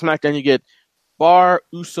say from SmackDown you get Bar,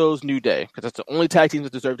 Usos, New Day, because that's the only tag teams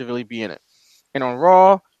that deserve to really be in it. And on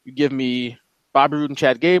Raw, you give me Bobby Roode and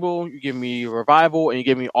Chad Gable, you give me Revival, and you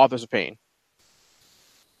give me Authors of Pain.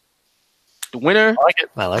 The winner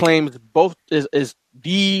claims both is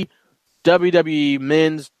the WWE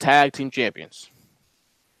Men's Tag Team Champions.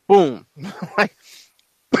 Boom.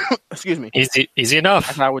 Excuse me. Easy enough.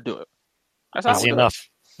 That's how I would do it. That's how easy enough.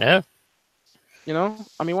 Yeah.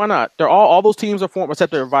 I mean, why not? They're all those teams are former,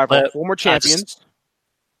 except the Revival, former champions.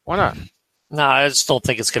 Why not? No, I just don't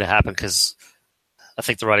think it's going to happen because I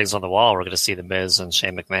think the writing's on the wall. We're going to see the Miz and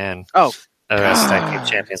Shane McMahon as tag team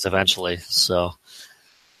champions eventually. So,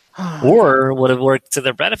 or would have worked to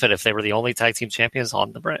their benefit if they were the only tag team champions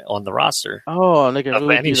on the roster. Oh, and they could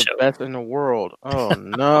really be the best in the world. Oh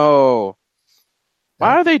no!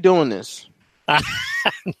 Why are they doing this?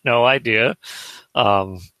 No idea.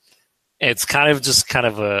 It's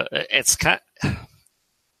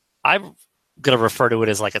I'm going to refer to it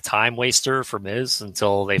as like a time waster for Miz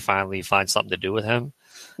until they finally find something to do with him.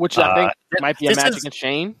 Which I think might be a match against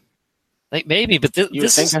Shane. Maybe, but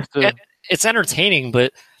it's entertaining,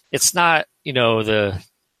 but it's not, the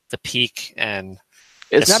peak, and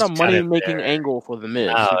it's not a money-making angle for the Miz.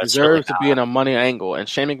 No, he deserves to be in a money angle. And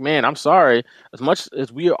Shane McMahon, I'm sorry, as much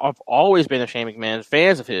as we have always been a Shane McMahon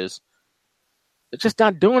fans of his, it's just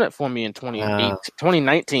not doing it for me in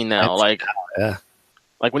 2019 now. Like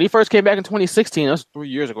when he first came back in 2016, that's 3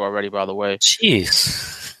 years ago already, by the way.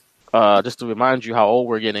 Jeez. Just to remind you how old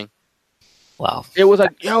we're getting. Wow. It was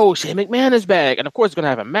like, yo, Shane McMahon is back. And of course, he's going to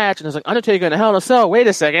have a match. And it's like, Undertaker in a Hell in a Cell. Wait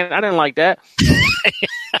a second. I didn't like that.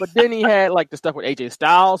 But then he had like the stuff with AJ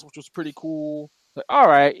Styles, which was pretty cool. Like, all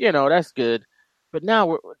right, that's good. But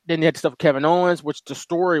now, then he had the stuff with Kevin Owens, which the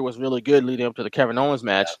story was really good leading up to the Kevin Owens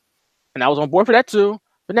match. Yeah. And I was on board for that too.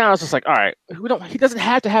 But now it's just like, all right, he doesn't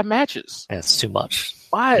have to have matches. Yeah, it's too much.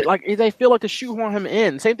 Why? Like, they feel like to shoehorn him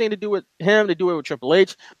in. Same thing to do with him. They do it with Triple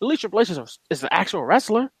H. But at least Triple H is an actual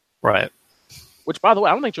wrestler. Right. Which, by the way,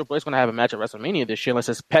 I don't think Triple H is going to have a match at WrestleMania this year unless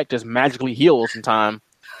his pec just magically heals in time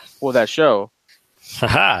for that show.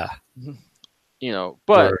 Haha.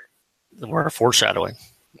 But we're foreshadowing.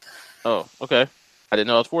 Oh, okay. I didn't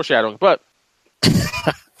know it was foreshadowing, but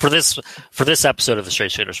for this episode of the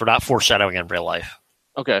Straight Shooters, we're not foreshadowing in real life.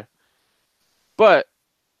 Okay. But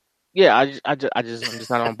yeah, I'm just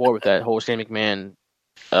not on board with that whole Shane McMahon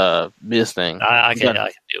Miz thing. I can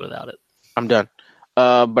do without it. I'm done.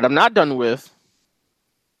 But I'm not done with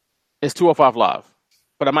is 205 Live.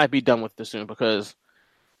 But I might be done with this soon because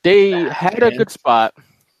they had a good spot.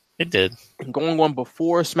 It did. Going on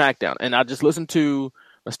before SmackDown. And I just listened to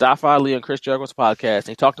Mustafa Ali and Chris Jericho's podcast, and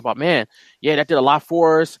he talked about, that did a lot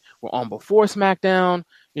for us. We're on before SmackDown.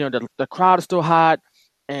 The crowd is still hot.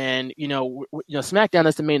 And, SmackDown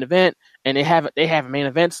is the main event, and they have main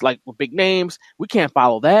events like with big names. We can't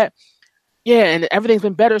follow that. Yeah, and everything's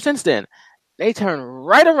been better since then. They turn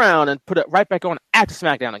right around and put it right back on after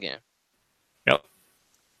SmackDown again. Yep.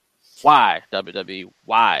 Why, WWE?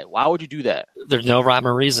 Why? Why would you do that? There's no rhyme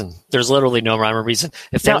or reason. There's literally no rhyme or reason.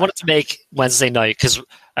 If they wanted to make Wednesday night, because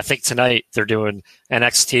I think tonight they're doing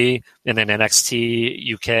NXT and then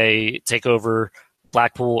NXT UK TakeOver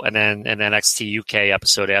Blackpool and then an NXT UK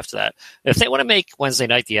episode after that. If they want to make Wednesday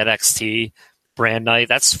night the NXT brand night,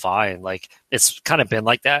 that's fine. Like, it's kind of been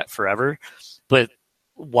like that forever. But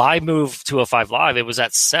why move 205 Live? It was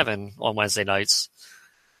at 7 on Wednesday nights.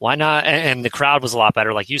 Why not? And the crowd was a lot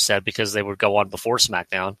better, like you said, because they would go on before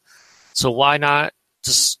SmackDown. So why not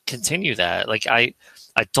just continue that? Like, I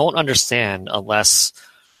don't understand unless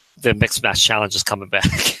the Mixed Match Challenge is coming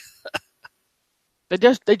back. They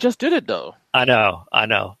just did it though. I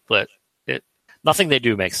know, but nothing they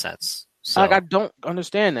do makes sense. So. Like, I don't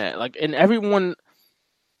understand that. Like, and everyone, at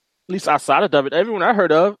least outside of WWE, everyone I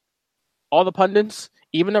heard of, all the pundits,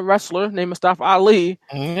 even a wrestler named Mustafa Ali,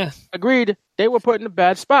 agreed they were put in a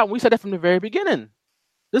bad spot. We said that from the very beginning.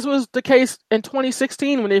 This was the case in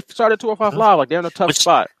 2016 when they started 205 Live. Like, they're in a tough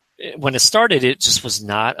spot. When it started, it just was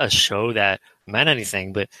not a show that meant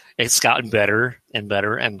anything, but it's gotten better and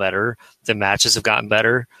better and better. The matches have gotten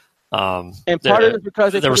better. And part of it is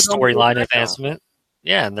because there was storyline advancement.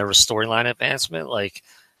 Yeah, and there was storyline advancement. Like,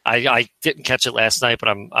 I didn't catch it last night, but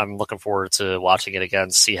I'm looking forward to watching it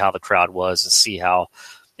again, see how the crowd was and see how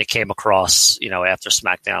it came across, after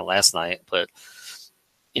SmackDown last night. But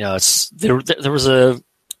there was a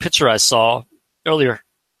picture I saw earlier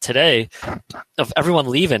today of everyone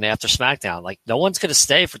leaving after SmackDown. Like, no one's going to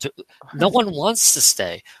stay no one wants to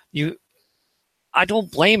stay. I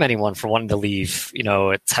don't blame anyone for wanting to leave,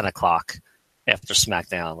 at 10 o'clock after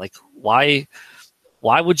SmackDown. Like, why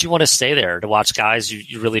would you want to stay there to watch guys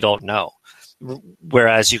you really don't know?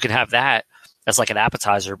 Whereas you can have that as like an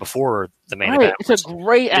appetizer before the main event. It's a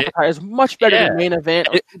great appetizer. It's much better than the main event.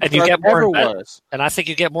 And you get more and I think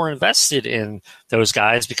you get more invested in those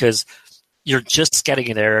guys because you're just getting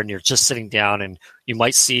in there and you're just sitting down and you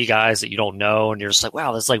might see guys that you don't know and you're just like,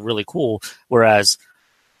 wow, that's like really cool. Whereas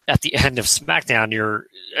at the end of SmackDown, you're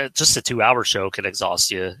just a 2-hour show can exhaust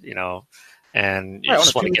you, and you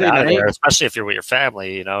just want to get out of there, especially if you're with your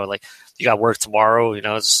family, like you got work tomorrow,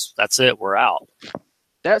 that's it. We're out.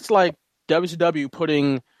 That's like WCW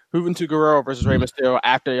putting Juventud Guerrero versus Rey Mysterio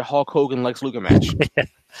after a Hulk Hogan Lex Luger match.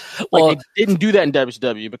 Well, they didn't do that in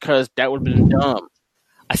WCW because that would have been dumb.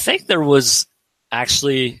 I think there was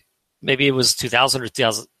actually, maybe it was 2000 or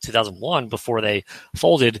 2001 before they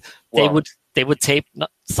folded. Wow. They would tape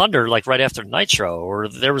Thunder like right after Nitro, or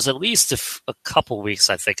there was at least a couple weeks,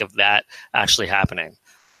 I think, of that actually happening.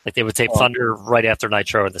 Like they would tape Thunder right after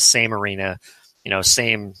Nitro in the same arena,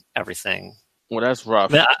 same everything. Well, that's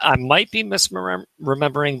rough. I might be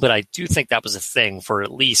misremembering, but I do think that was a thing for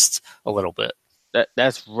at least a little bit.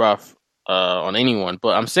 That's rough on anyone.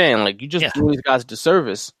 But I'm saying, like, you just do these guys a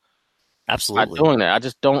disservice. Absolutely. By doing that. I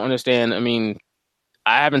just don't understand. I mean,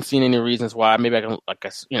 I haven't seen any reasons why. Maybe I can,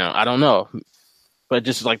 I don't know. But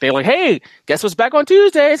just like, they're like, hey, guess what's back on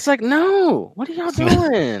Tuesday? It's like, no. What are y'all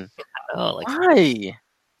doing? Why?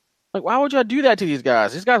 Like, why would y'all do that to these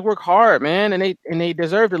guys? These guys work hard, man, and they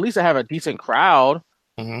deserve at least to have a decent crowd.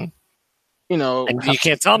 Mm-hmm. And you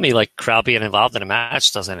can't tell me like crowd being involved in a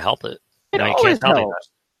match doesn't help it. You can't tell me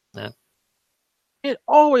that. Yeah. It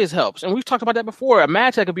always helps, and we've talked about that before. A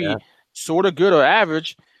match that could be sort of good or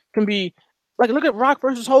average can be like, look at Rock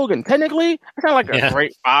versus Hogan. Technically, it's not like a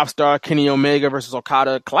great 5-star Kenny Omega versus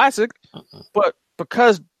Okada classic, but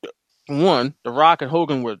because one, The Rock and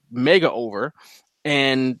Hogan were mega over.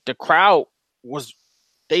 And the crowd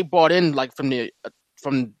they bought in like from as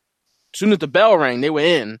soon as the bell rang, they were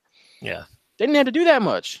in. Yeah. They didn't have to do that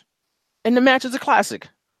much. And the match is a classic.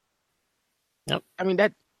 Yep. I mean,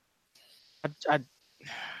 that I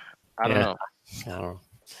don't know. I don't know.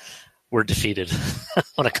 We're defeated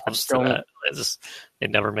when it comes to that.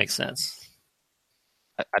 It never makes sense.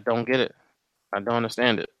 I don't get it. I don't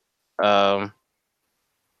understand it.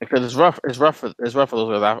 Because it's rough. It's rough for those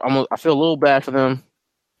guys. I feel a little bad for them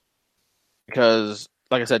because,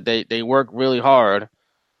 like I said, they work really hard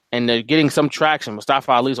and they're getting some traction.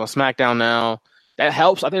 Mustafa Ali's on SmackDown now. That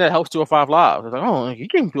helps. I think that helps 205 Live. It's like, oh, you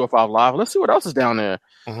gave him 205 Live. Let's see what else is down there.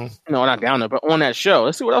 Mm-hmm. No, not down there, but on that show.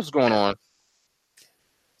 Let's see what else is going on.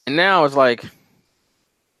 And now it's like,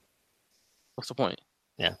 what's the point?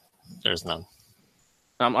 Yeah, there's none.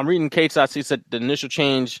 I'm reading Kate.C said the initial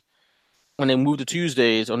change when they moved to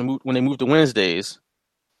Tuesdays or when they moved to Wednesdays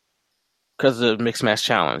because of the Mixed Match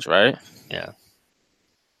Challenge, right? Yeah.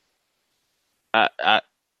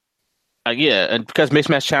 Yeah, and because Mixed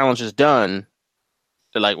Match Challenge is done,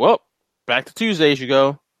 they're like, well, back to Tuesdays you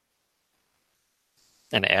go.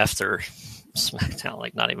 And after SmackDown,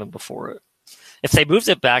 like not even before it. If they moved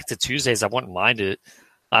it back to Tuesdays, I wouldn't mind it.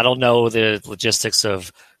 I don't know the logistics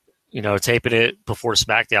of, taping it before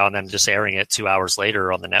SmackDown and then just airing it 2 hours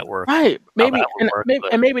later on the network. Right.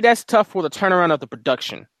 Maybe that's tough for the turnaround of the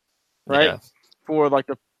production. Right? Yeah. For like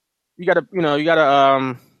you gotta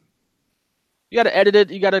edit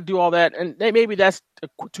it, you gotta do all that, and maybe that's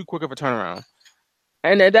too quick of a turnaround.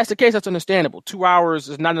 And if that's the case, that's understandable. 2 hours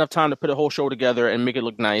is not enough time to put a whole show together and make it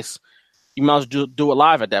look nice. You might as well do it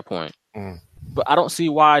live at that point. Mm. But I don't see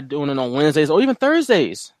why doing it on Wednesdays or even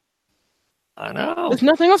Thursdays. I know. There's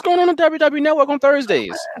nothing else going on WWE Network on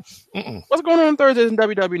Thursdays. What's going on Thursdays in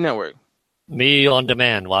WWE Network? Me on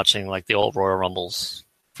demand watching like the old Royal Rumbles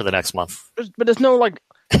for the next month. But there's no like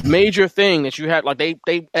major thing that you had like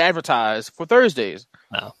they advertise for Thursdays.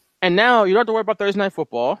 No. And now you don't have to worry about Thursday Night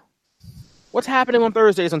Football. What's happening on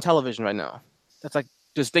Thursdays on television right now? That's like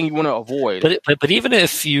this thing you want to avoid. But even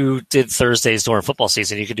if you did Thursdays during football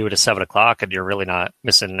season, you could do it at 7:00, and you're really not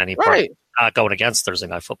missing any part. Right. Not going against Thursday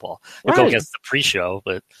Night Football. You'll go against the pre-show,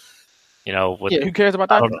 but who cares about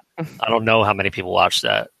that? I don't know how many people watch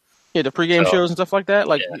that. Yeah, the pregame shows and stuff like that.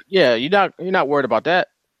 Like, you're not worried about that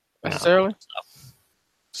necessarily. No.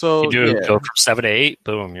 So you go from 7 to 8.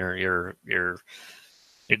 Boom, you're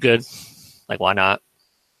good. Like, why not?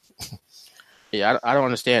 Yeah, I don't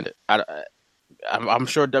understand it. I'm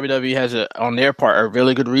sure WWE has on their part a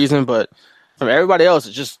really good reason, but from everybody else,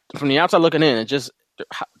 it's just from the outside looking in,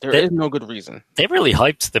 there is no good reason. They really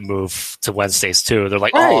hyped the move to Wednesdays too. They're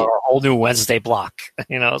like, oh, a whole new Wednesday block.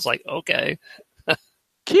 It's like, okay,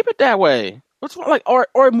 keep it that way. What's like, or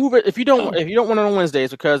move it if you don't want it on Wednesdays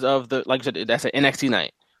because of the, like you said, that's an NXT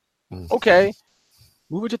night. Okay,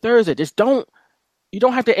 move it to Thursday. Just don't. You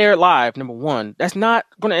don't have to air it live. Number one, that's not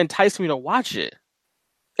going to entice me to watch it.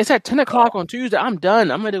 It's at 10:00 on Tuesday. I'm done.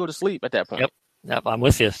 I'm ready to go to sleep at that point. Yep, I'm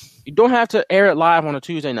with you. You don't have to air it live on a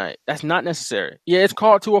Tuesday night. That's not necessary. Yeah, it's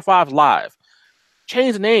called 205 Live.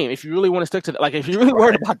 Change the name if you really want to stick to that. Like, if you're really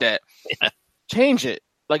worried about that, change it.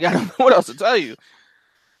 Like, I don't know what else to tell you.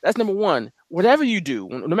 That's number one. Whatever you do,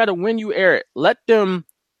 no matter when you air it, let them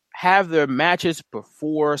have their matches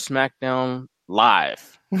before SmackDown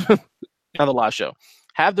Live. Another live show.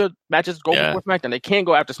 Have their matches go before SmackDown. They can't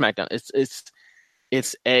go after SmackDown.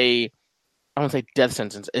 It's a, I won't say death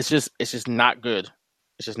sentence. It's just not good.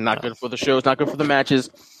 It's just not good for the show. It's not good for the matches.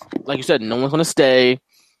 Like you said, no one's gonna stay.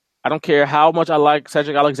 I don't care how much I like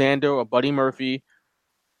Cedric Alexander or Buddy Murphy.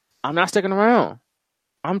 I'm not sticking around.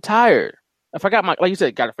 I'm tired. If I got like you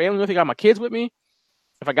said, got a family with me, got my kids with me.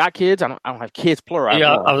 If I got kids, I don't have kids plural.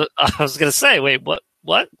 Yeah, I was gonna say, wait,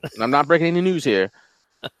 what? And I'm not breaking any news here.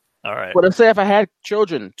 All right. But let's say if I had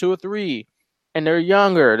children, 2 or 3, and they're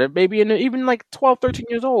younger, they're maybe even like 12, 13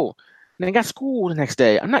 years old, and they got school the next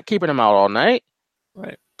day, I'm not keeping them out all night.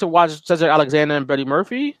 Right. To watch Cedric Alexander and Buddy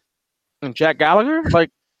Murphy and Jack Gallagher.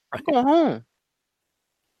 Like, I'm going home.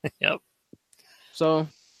 Yep. So.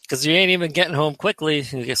 Because you ain't even getting home quickly.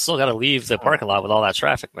 You still got to leave the parking lot with all that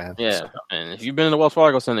traffic, man. Yeah. So. And if you've been in the Wells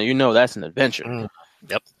Fargo Center, you know that's an adventure.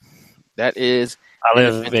 Yep. That is. I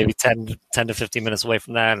live maybe 10 to 15 minutes away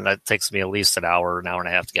from that, and that takes me at least an hour and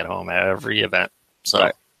a half to get home at every event.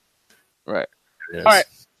 So, right. All right.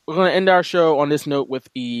 We're going to end our show on this note with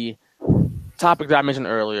the topic that I mentioned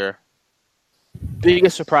earlier.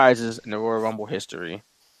 Biggest surprises in the Royal Rumble history.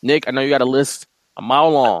 Nick, I know you got a list a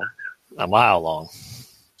mile long. A mile long.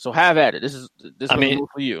 So have at it. This is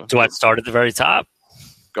for you. Do I start at the very top?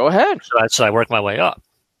 Go ahead. Should I work my way up?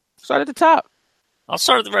 Start at the top. I'll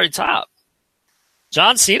start at the very top.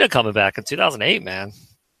 John Cena coming back in 2008, man.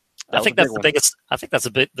 I think that's the biggest. I think that's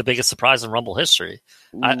the biggest surprise in Rumble history.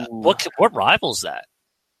 What rivals that?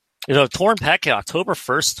 Torn Peck, October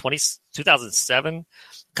 1st, 2007.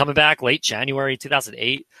 coming back late January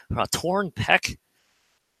 2008, a torn pec,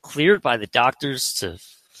 cleared by the doctors to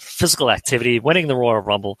physical activity, winning the Royal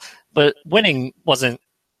Rumble. But winning wasn't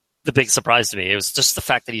the big surprise to me. It was just the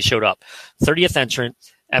fact that he showed up. 30th entrant,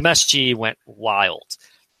 MSG went wild.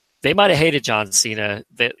 They might have hated John Cena,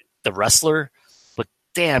 the wrestler, but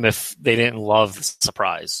damn if they didn't love the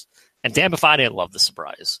surprise. And damn if I didn't love the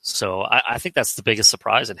surprise. So I think that's the biggest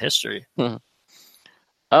surprise in history.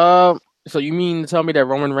 So you mean to tell me that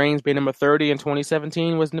Roman Reigns being number 30 in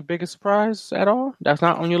 2017 wasn't the biggest surprise at all? That's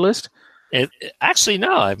not on your list? Actually,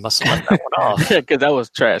 no. I must have left that one off. Because that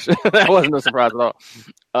was trash. That wasn't a surprise at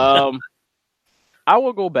all. I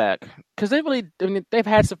will go back because they've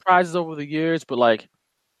had surprises over the years, but like,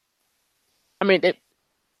 I mean,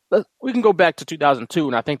 we can go back to 2002,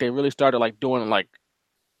 and I think they really started like doing like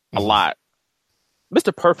a lot.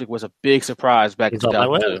 Mr. Perfect was a big surprise back in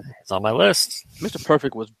 2002. It's on my list. Mr.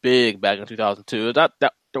 Perfect was big back in 2002.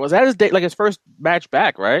 Was that his date, like his first match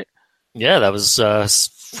back, right? Yeah, that was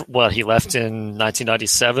he left in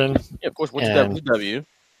 1997. Yeah, of course, went to WCW.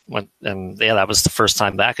 That was the first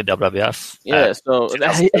time back at WWF. Yeah, so it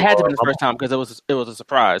had to be the first time because it was a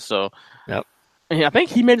surprise. So, yep. And I think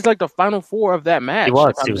he made like the final four of that match.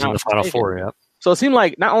 He was in the final four. Yep. So it seemed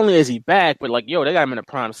like not only is he back, but like, they got him in a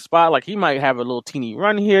prime spot. Like he might have a little teeny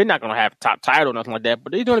run here. He's not going to have a top title or nothing like that,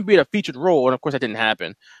 but he's going to be in a featured role. And of course, that didn't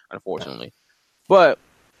happen, unfortunately. But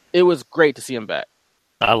it was great to see him back.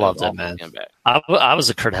 I loved it, man. I was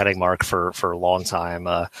a Kurt Hennig mark for a long time.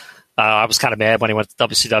 I was kind of mad when he went to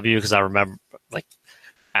WCW because I remember, like,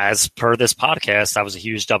 as per this podcast, I was a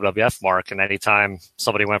huge WWF mark, and anytime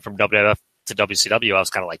somebody went from WWF to WCW, I was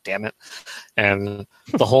kind of like, damn it. And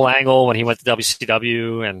the whole angle when he went to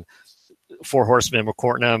WCW and Four Horsemen were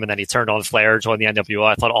courting him, and then he turned on Flair, joined the NWO.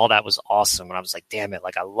 I thought all that was awesome, and I was like, damn it,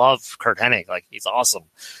 like I love Kurt Hennig, like he's awesome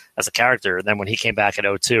as a character. And then when he came back in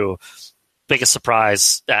 2002, biggest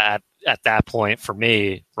surprise at that point for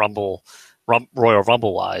me, Royal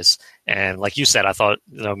Rumble wise. And like you said, I thought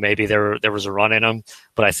maybe there was a run in him,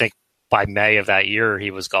 but I think by May of that year he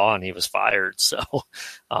was gone. He was fired. So,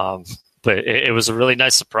 but it was a really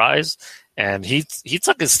nice surprise, and he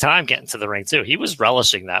took his time getting to the ring too. He was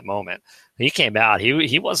relishing that moment. He came out.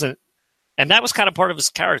 He wasn't, and that was kind of part of his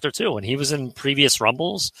character too. When he was in previous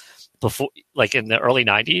Rumbles before, like in the early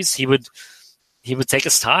 '90s, he would take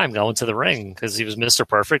his time going to the ring because he was Mr.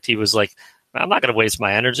 Perfect. He was like, I'm not going to waste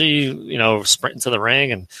my energy, sprinting to the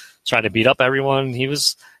ring and trying to beat up everyone. He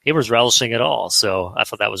was relishing it all. So I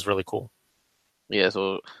thought that was really cool. Yeah.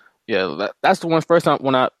 So that's the one first time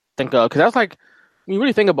when I think of, because that's like, when you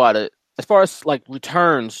really think about it, as far as like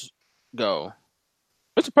returns go,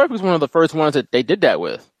 Mr. Perfect was one of the first ones that they did that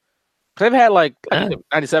with. Because they've had like, I think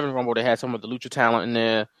the 97 Rumble, they had some of the lucha talent in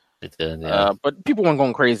there. They did, yeah. But people weren't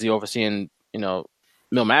going crazy over seeing, Mil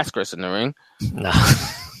Mascaras in the ring. No.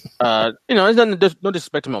 There's no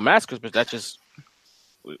disrespect to Mil Mascaras, but that's just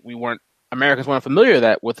Americans weren't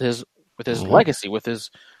familiar with his legacy, with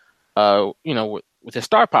his with his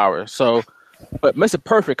star power. So, but Mr.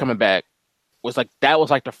 Perfect coming back was like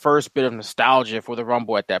the first bit of nostalgia for the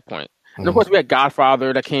Rumble at that point. And of course, we had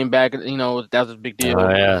Godfather that came back. That was a big deal. Oh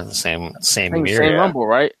yeah, same year, same Rumble,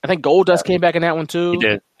 right? I think Goldust came back in that one too. He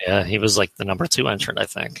did. Yeah, he was like the number 2 entrant, I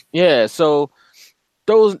think. Yeah, so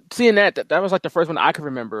seeing that was like the first one I could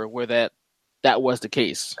remember where that was the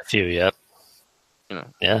case. A few, yep.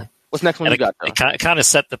 Yeah. What's next one you got? It kind of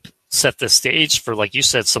set the stage for, like you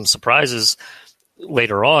said, some surprises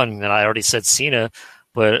later on. And I already said Cena,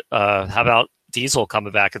 but how about Diesel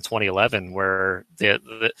coming back in 2011, where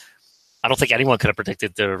I don't think anyone could have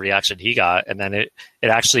predicted the reaction he got, and then it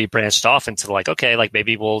actually branched off into like, okay, like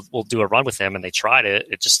maybe we'll do a run with him, and they tried it.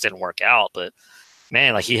 It just didn't work out, but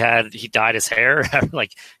man, like he dyed his hair,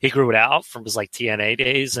 like he grew it out from his like TNA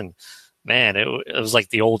days, and man, it was like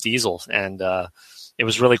the old Diesel, and it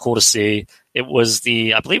was really cool to see. It was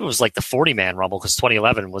I believe it was like the 40-man Rumble, because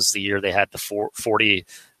 2011 was the year they had the 40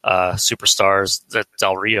 superstars that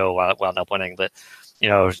Del Rio wound up winning, but.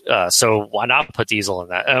 So why not put Diesel in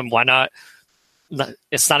that? Why not?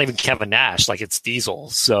 It's not even Kevin Nash, like it's Diesel.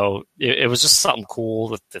 So it was just something cool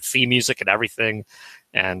with the theme music and everything.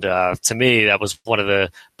 And to me, that was one of the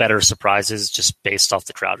better surprises, just based off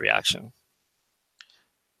the crowd reaction.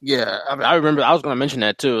 Yeah, I remember. I was going to mention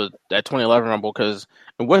that too, that 2011 Rumble, because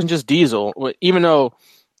it wasn't just Diesel. Even though,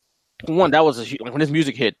 one, that was when his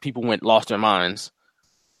music hit, people lost their minds.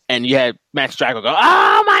 And you had Matt Striker go,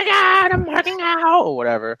 "Oh my God, I'm working out," or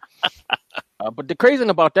whatever. But the crazy thing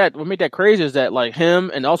about that, what made that crazy, is that like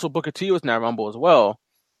him and also Booker T was in that Rumble as well.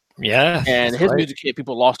 Yeah, and his music hit,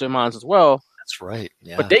 people lost their minds as well. That's right.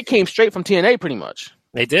 Yeah, but they came straight from TNA pretty much.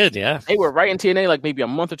 They did, yeah. They were right in TNA like maybe a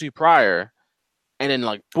month or two prior, and then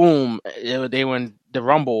like boom, they were in the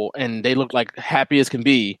Rumble, and they looked like happy as can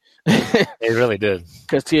be. They really did,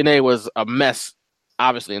 because TNA was a mess,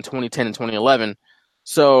 obviously in 2010 and 2011.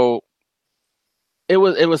 So it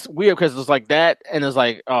was weird because it was like that, and it was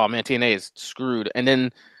like, oh man, TNA is screwed. And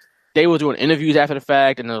then they were doing interviews after the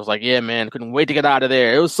fact, and it was like, yeah, man, couldn't wait to get out of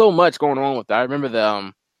there. It was so much going on with that. I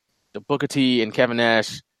remember the Booker T and Kevin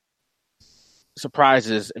Nash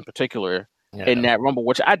surprises in particular in that Rumble,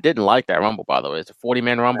 which I didn't like that Rumble, by the way. It's a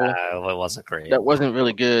 40-man Rumble. It wasn't great. That wasn't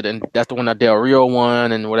really good, and that's the one that Del Rio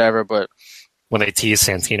won and whatever, but when they teased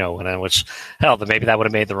Santino winning, which, hell, but maybe that would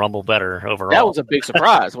have made the Rumble better overall. That was a big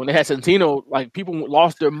surprise. When they had Santino, like, people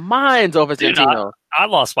lost their minds over Santino. I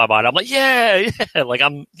lost my mind. I'm like, yeah. Like,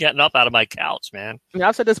 I'm getting up out of my couch, man. Yeah,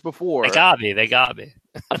 I've said this before. They got me.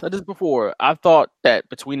 I've said this before. I thought that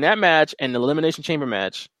between that match and the Elimination Chamber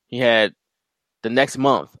match he had the next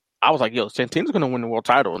month, I was like, yo, Santino's going to win the world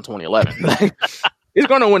title in 2011. He's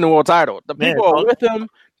going to win the world title. The people are with him.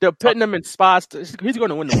 They're putting him in spots. He's going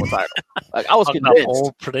to win the world title. Like, I was convinced.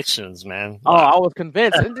 Old predictions, man. Wow. Oh, I was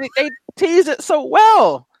convinced. And they teased it so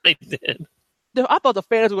well. They did. I thought the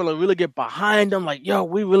fans were going to really get behind them. Like, yo,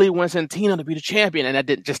 we really want Santino to be the champion. And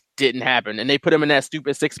that just didn't happen. And they put him in that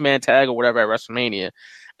stupid 6-man tag or whatever at WrestleMania.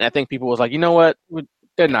 And I think people was like, you know what?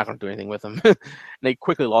 They're not going to do anything with him. And they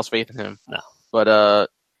quickly lost faith in him. No. But,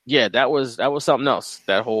 yeah, that was something else.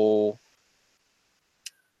 That whole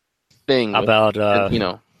thing about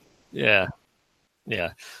yeah.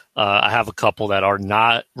 I have a couple that are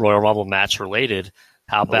not Royal Rumble match related.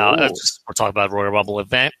 How about we're talking about Royal Rumble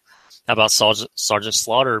event? How about Sergeant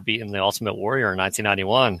Slaughter beating the Ultimate Warrior in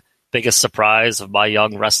 1991? Biggest surprise of my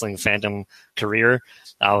young wrestling fandom career.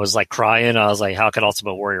 I was like crying. I was like, how can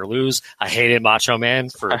Ultimate Warrior lose? I hated Macho Man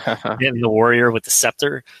for hitting the Warrior with the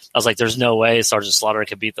scepter. I was like, there's no way Sergeant Slaughter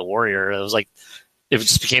could beat the Warrior. It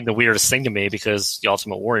just became the weirdest thing to me because the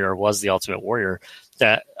Ultimate Warrior was the Ultimate Warrior.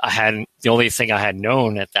 That the only thing I had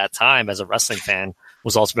known at that time as a wrestling fan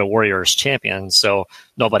was Ultimate Warrior as champion. So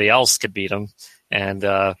nobody else could beat him. And,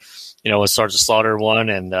 Sergeant Slaughter won,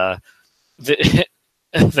 and the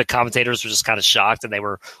commentators were just kind of shocked, and they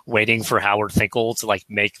were waiting for Howard Finkel to like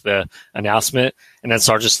make the announcement. And then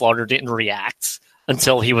Sergeant Slaughter didn't react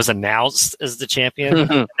until he was announced as the champion. And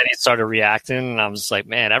then he started reacting, and I was like,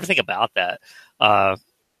 man, everything about that.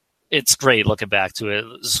 It's great looking back to it.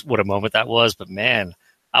 What a moment that was. But, man,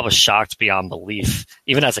 I was shocked beyond belief,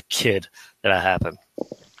 even as a kid, that happened.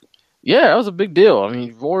 Yeah, that was a big deal. I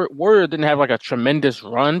mean, Warrior didn't have like a tremendous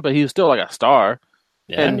run, but he was still like a star.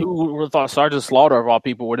 Yeah. And who would have thought Sergeant Slaughter, of all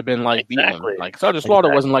people, would have been like beating him? Like, Sergeant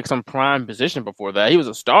Slaughter wasn't like some prime position before that. He was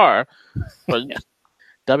a star. But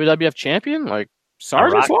WWF champion? Like,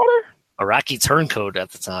 Sergeant Slaughter? Iraqi turncoat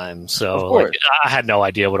at the time. So I had no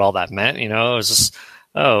idea what all that meant. It was just,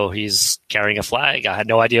 he's carrying a flag. I had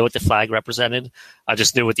no idea what the flag represented. I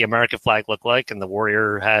just knew what the American flag looked like, and the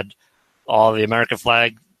Warrior had all the American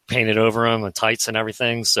flag painted over him and tights and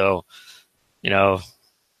everything. So, I'll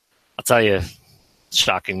tell you,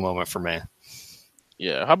 shocking moment for me.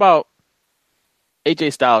 Yeah. How about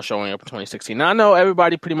AJ Styles showing up in 2016? Now, I know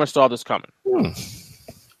everybody pretty much saw this coming.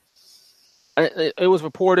 It was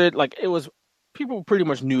reported, people pretty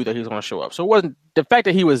much knew that he was going to show up. So it wasn't the fact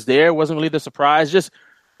that he was there wasn't really the surprise. Just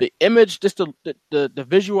the image, just the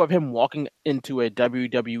visual of him walking into a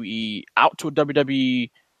WWE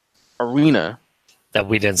arena that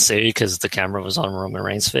we didn't see because the camera was on Roman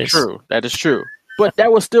Reigns' face. True, that is true. But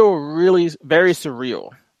that was still really very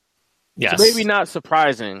surreal. Yes, so maybe not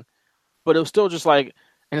surprising, but it was still just like,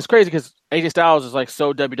 and it's crazy because AJ Styles is like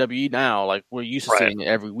so WWE now, like we're used to seeing it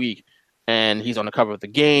every week. And he's on the cover of the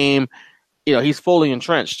game. He's fully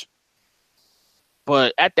entrenched.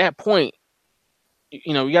 But at that point,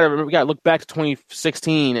 we got to look back to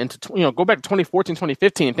 2016 and go back to 2014,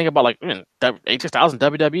 2015 and think about like AJ Styles in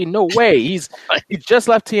WWE. No way. He just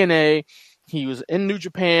left TNA. He was in New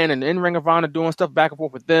Japan and in Ring of Honor doing stuff back and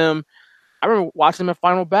forth with them. I remember watching him at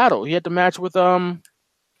Final Battle. He had the match with I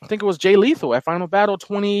think it was Jay Lethal at Final Battle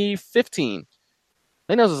 2015. I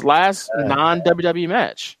think that was his last non-WWE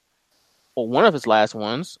match. Or one of his last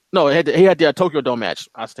ones. No, he had the Tokyo Dome match.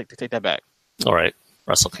 I'll take that back. All right.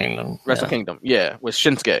 Wrestle Kingdom, yeah, with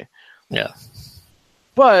Shinsuke. Yeah.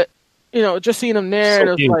 But, just seeing him there,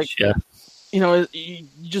 so it was huge, like, you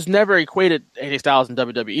just never equated AJ Styles in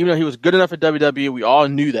WWE. Even though he was good enough at WWE, we all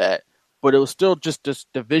knew that. But it was still just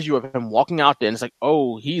the visual of him walking out there, and it's like,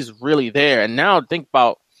 oh, he's really there. And now think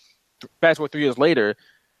about, fast forward 3 years later,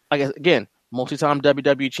 I guess, again, multi-time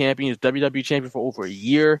WWE champion. He's WWE champion for over a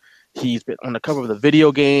year. He's been on the cover of the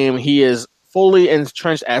video game. He is fully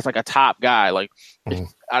entrenched as like a top guy. Like,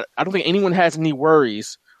 I don't think anyone has any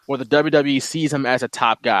worries where the WWE sees him as a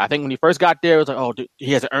top guy. I think when he first got there, it was like, oh, dude,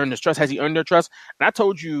 he has to earn this trust. Has he earned their trust? And I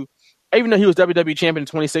told you, even though he was WWE champion in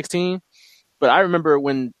 2016, but I remember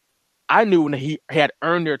when I knew when he had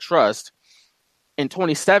earned their trust in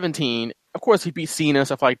 2017. Of course, he beat Cena and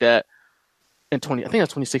stuff like that I think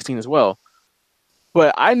that's 2016 as well.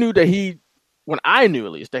 But I knew that when I knew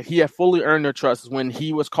at least that he had fully earned their trust is when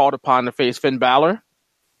he was called upon to face Finn Balor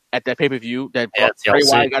at that pay-per-view that Bray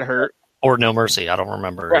Wyatt got hurt. Or No Mercy, I don't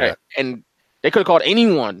remember. Right, yeah. And they could have called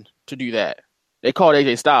anyone to do that. They called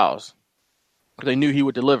AJ Styles because they knew he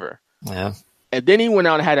would deliver. Yeah. And then he went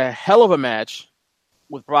out and had a hell of a match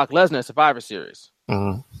with Brock Lesnar at Survivor Series.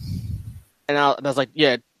 Mm-hmm. And I was like,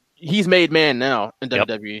 yeah, he's made man now in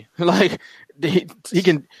WWE. Like he's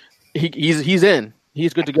in.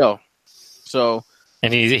 He's good to go. So.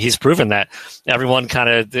 And he's proven that. Everyone kind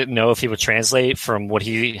of didn't know if he would translate from what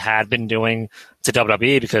he had been doing to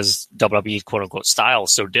WWE because WWE quote unquote style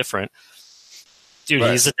is so different. Dude,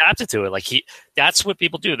 He's adapted to it. Like that's what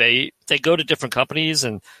people do. They go to different companies,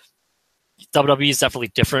 and WWE is definitely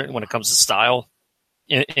different when it comes to style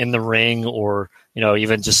in the ring, or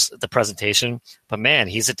even just the presentation. But man,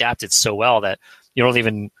 he's adapted so well that you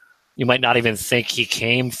might not even think he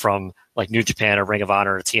came from like New Japan or Ring of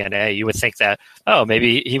Honor or TNA. You would think that, oh,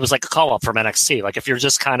 maybe he was like a call-up from NXT. Like if you're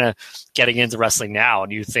just kind of getting into wrestling now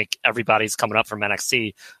and you think everybody's coming up from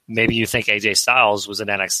NXT, maybe you think AJ Styles was in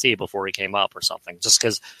NXT before he came up or something, just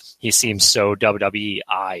because he seems so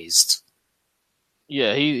WWE-ized.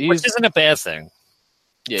 Yeah, which isn't a bad thing.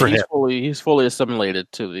 Yeah, he's fully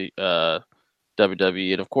assimilated to the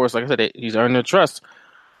WWE. And of course, like I said, he's earned their trust.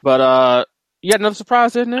 But you had another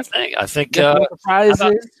surprise, didn't it? I think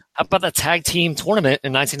surprises. How about the tag team tournament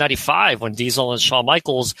in 1995 when Diesel and Shawn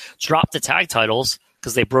Michaels dropped the tag titles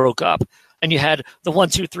because they broke up, and you had the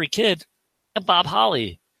 1-2-3 Kid and Bob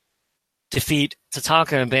Holly defeat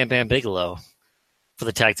Tatanka and Bam Bam Bigelow for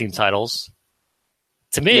the tag team titles.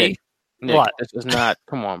 To me, Nick, what? This is not.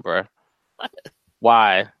 Come on, bro.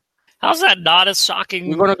 Why? How's that not as shocking?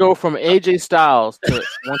 We're gonna go from AJ Styles to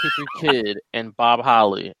 1-2-3 Kid and Bob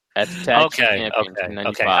Holly at the tag team champions in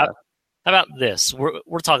 95. How about this?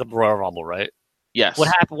 We're talking Royal Rumble, right? Yes. What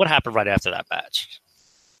happened right after that match?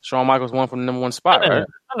 Shawn Michaels won from the number one spot, right?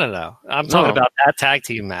 No. I'm talking about that tag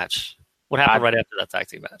team match. What happened right after that tag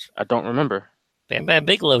team match? I don't remember. Bam Bam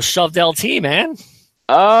Bigelow shoved LT, man.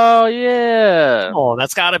 Oh, yeah. Oh,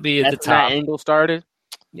 that's got to be at the top. That angle started?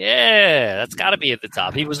 Yeah, that's got to be at the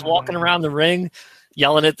top. He was walking around the ring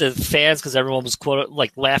yelling at the fans because everyone was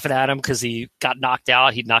laughing at him because he got knocked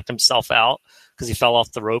out. He knocked himself out because he fell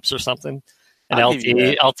off the ropes or something. And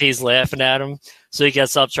LT's laughing at him. So he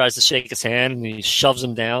gets up, tries to shake his hand, and he shoves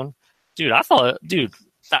him down. Dude, I thought,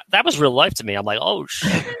 that was real life to me. I'm like, oh,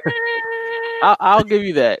 shit. I'll give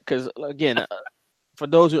you that because, again, for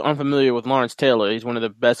those who are unfamiliar with Lawrence Taylor, he's one of the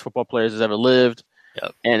best football players that's ever lived.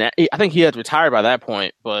 Yep. And I think he had retired by that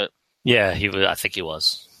point. But yeah, I think he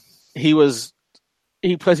was. He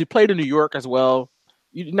played in New York as well.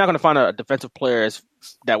 You're not going to find a defensive player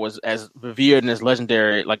that was as revered and as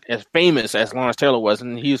legendary, like as famous as Lawrence Taylor was,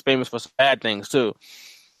 and he was famous for some bad things too,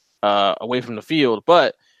 away from the field.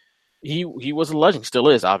 But he was a legend, still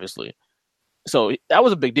is, obviously. So that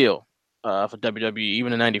was a big deal for WWE,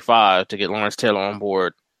 even in '95, to get Lawrence Taylor on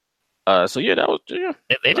board. That was They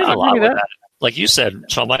did a lot with that. Like you said,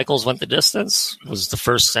 Shawn Michaels went the distance, was the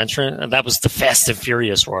first entrant, and that was the Fast and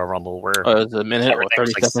Furious Royal Rumble where it was a minute or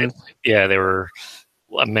 30 seconds. Yeah, they were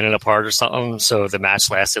a minute apart or something, so the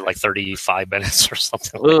match lasted like 35 minutes or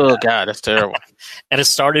something. God, that's terrible. And it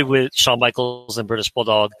started with Shawn Michaels and British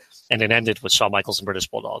Bulldog, and it ended with Shawn Michaels and British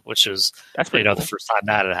Bulldog, which is cool. The first time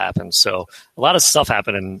that had happened. So a lot of stuff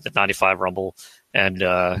happened in the '95 Rumble, and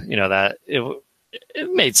that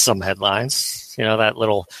it made some headlines. That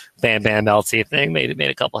little Bam Bam LT thing made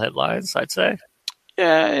a couple headlines, I'd say.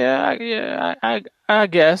 Yeah. I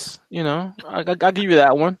guess. I'll give you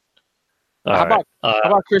that one. How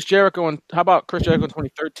about Chris Jericho in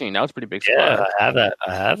 2013? That was a pretty big surprise. Yeah,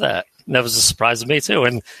 I have that. And that was a surprise to me too,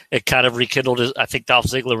 and it kind of rekindled. I think Dolph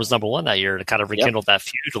Ziggler was number one that year, and it kind of rekindled that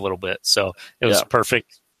feud a little bit. So it was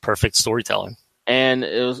perfect storytelling. And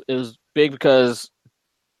it was big because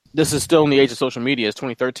this is still in the age of social media. It's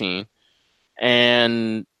 2013,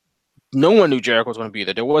 and no one knew Jericho was going to be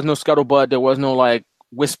there. There was no scuttlebutt. There was no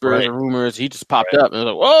whispers or rumors. He just popped up, and it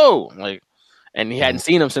was whoa, and he hadn't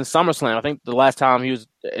seen him since SummerSlam. I think the last time he was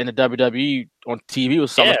in the WWE on TV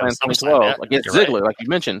was SummerSlam 2012 against Ziggler, like you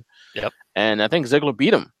mentioned. Yep. And I think Ziggler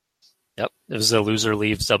beat him. Yep, it was a loser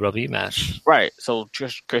leaves WWE match. Right. So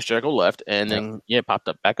Chris Jericho left, and then popped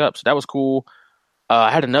up back up. So that was cool.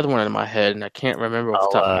 I had another one in my head, and I can't remember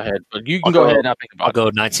off the top of my head. But you can go ahead and I'll think about it. I'll go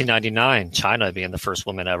 1999, China being the first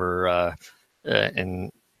woman ever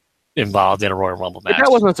involved in a Royal Rumble match. But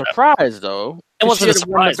that wasn't a surprise, though. It wasn't a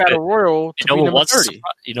surprise. Battle Royal to be number 30.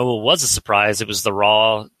 You know what was a surprise? It was the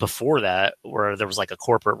Raw before that, where there was like a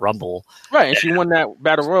corporate Rumble. Right, and she won that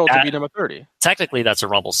Battle Royal to be number 30. Technically, that's a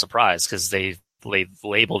Rumble surprise because they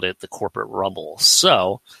labeled it the corporate Rumble.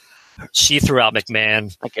 So she threw out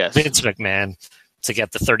McMahon, Vince McMahon, to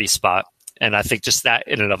get the 30 spot. And I think just that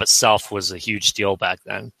in and of itself was a huge deal back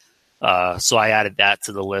then. So I added that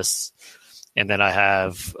to the list. And then I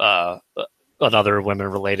have another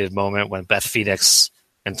women-related moment when Beth Phoenix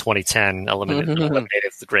in 2010 eliminated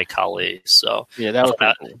the Great Khali. So yeah, that was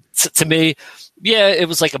cool. To me, yeah, it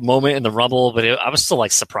was like a moment in the Rumble, but I was still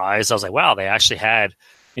like surprised. I was like, wow, they actually had,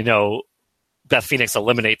 Beth Phoenix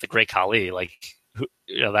eliminate the Great Khali. Like,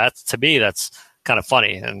 that's, to me, that's kind of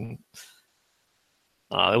funny. And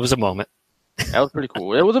it was a moment. That was pretty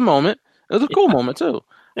cool. It was a moment. It was a cool moment too.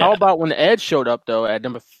 Yeah. How about when Edge showed up though at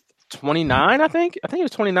number 29? I think he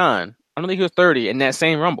was 29. I don't think he was 30 in that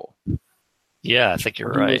same Rumble. Yeah, I think you're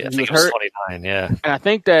right. I think he was 29. Yeah, and I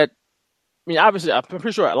think that. Obviously, I'm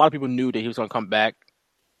pretty sure a lot of people knew that he was going to come back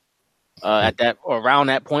at that or around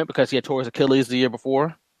that point because he had tore his Achilles the year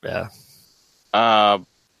before. Yeah.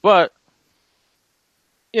 But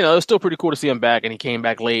it was still pretty cool to see him back, and he came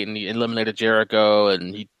back late and he eliminated Jericho,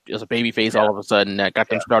 and he was a babyface all of a sudden that got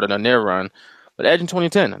them started on their run. But Edge in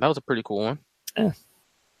 2010, that was a pretty cool one. Yeah.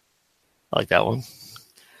 I like that one.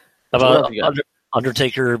 How about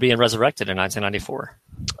Undertaker being resurrected in 1994?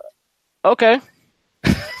 Okay.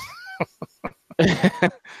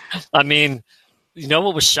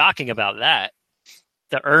 What was shocking about that?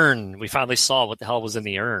 The urn. We finally saw what the hell was in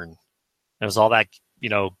the urn. There was all that,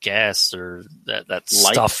 gas or that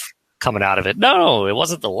stuff coming out of it. No, it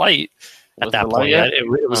wasn't the light at that point.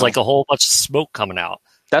 It was like a whole bunch of smoke coming out.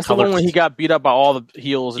 That's the one when he got beat up by all the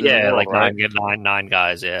heels. Nine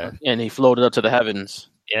guys, yeah. And he floated up to the heavens.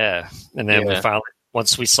 Yeah. And then we finally,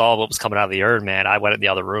 once we saw what was coming out of the urn, man, I went in the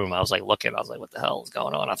other room. I was like looking. I was like, what the hell is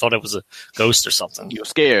going on? I thought it was a ghost or something. You were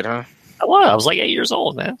scared, huh? I was like 8 years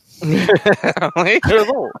old, man. 8 years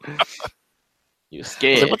old. You were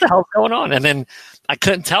scared. I was like, what the hell's going on? And then I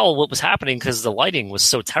couldn't tell what was happening because the lighting was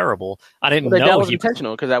so terrible. I didn't know that was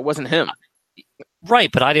intentional because that wasn't him.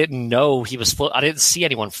 Right, but I didn't know he was I didn't see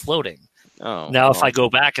anyone floating. Oh, now, if I go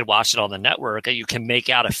back and watch it on the network, you can make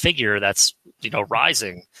out a figure that's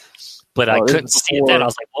rising. But I couldn't see it then. I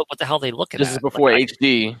was like, what the hell are they looking at? This is before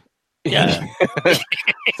HD. Yeah.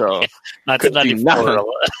 So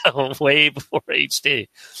 1994, way before HD.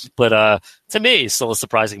 But to me, still a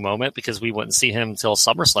surprising moment because we wouldn't see him until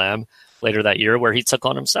SummerSlam later that year where he took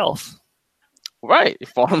on himself. Right. He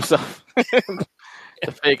fought himself. The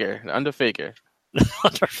Underfaker. Underfaker.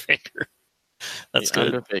 That's good.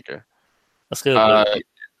 Underfaker. That's good.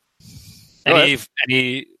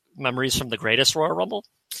 Any memories from the greatest Royal Rumble?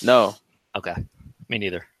 No. Okay. Me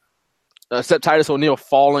neither. Except Titus O'Neil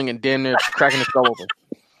falling and damn near cracking his skull open.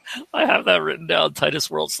 I have that written down.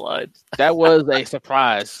 Titus World Slide. That was a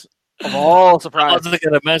surprise. Of all surprises. I wasn't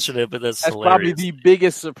going to mention it, but that's hilarious. Probably the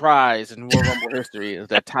biggest surprise in Royal Rumble history is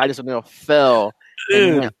that Titus O'Neil fell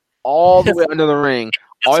and went all the way under the ring.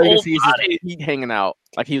 All you can see is his feet hanging out,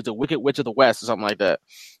 like he was the Wicked Witch of the West or something like that.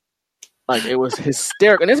 Like, it was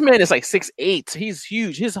hysterical. And this man is like 6'8". He's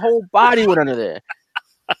huge. His whole body went under there.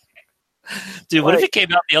 Dude, what if he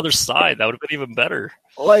came out the other side? That would have been even better.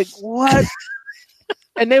 Like, what?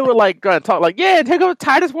 And they were like going to talk like, yeah, take over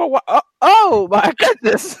Titus World. Oh my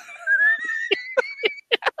goodness.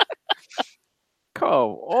 Come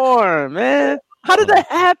on, man. How did that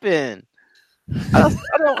happen? I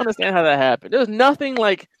don't understand how that happened. There's nothing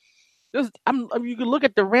like you can look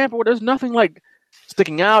at the ramp, or there's nothing like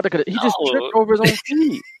sticking out. He just tripped over his own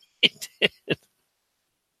feet. He did.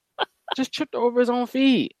 Just tripped over his own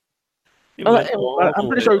feet. I'm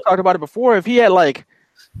pretty sure we talked about it before. If he had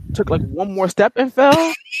took one more step and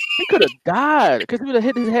fell, he could have died because he would have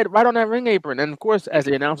hit his head right on that ring apron. And of course, as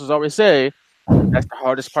the announcers always say, that's the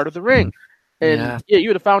hardest part of the ring. And you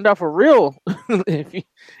would have found out for real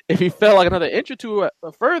if he fell like another inch or two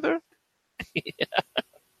further. Yeah.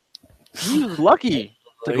 He was lucky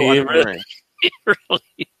to go under the ring. He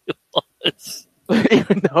really was.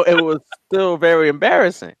 Even though it was still very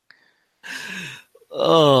embarrassing.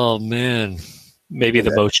 Oh man, maybe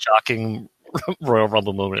the most shocking Royal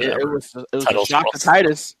Rumble moment ever. It was a shock to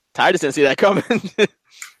Titus. Titus didn't see that coming.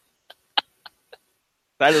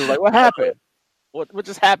 Titus was like, "What happened? What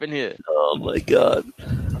just happened here?" Oh my god!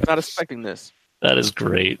 Not expecting this. That is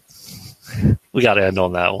great. We got to end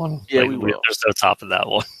on that one. Yeah, we will. There's no top of that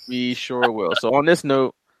one. We sure will. So on this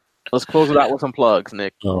note, let's close it out with some plugs,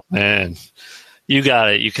 Nick. Oh, man. You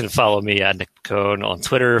got it. You can follow me at Nick Picone on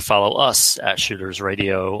Twitter. Follow us at Shooters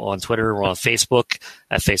Radio on Twitter. We're on Facebook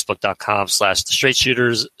at facebook.com/The Straight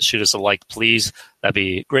Shooters. Shoot us a like, please. That'd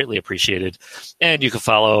be greatly appreciated. And you can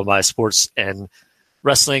follow my sports and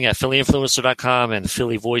wrestling at PhillyInfluencer.com and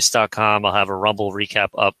PhillyVoice.com. I'll have a Rumble recap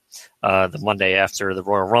up the Monday after the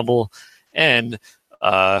Royal Rumble. And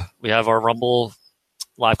we have our Rumble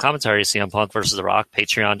live commentary, CM Punk versus The Rock,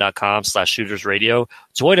 patreon.com/Shooters Radio.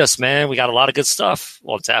 Join us, man. We got a lot of good stuff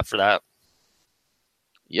on tap for that.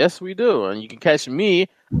 Yes, we do. And you can catch me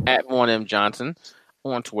at 1M Johnson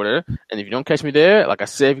on Twitter. And if you don't catch me there, like I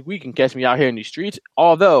said every week, you can catch me out here in these streets.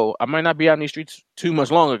 Although I might not be out in these streets too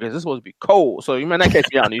much longer because it's supposed to be cold. So you might not catch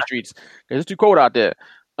me out in these streets because it's too cold out there.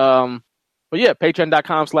 But yeah,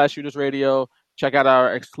 patreon.com/Shooters Radio. Check out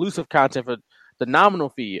our exclusive content for the nominal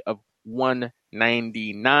fee of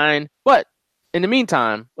 $199. But in the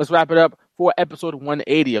meantime, let's wrap it up for episode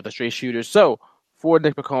 180 of The Straight Shooters. So for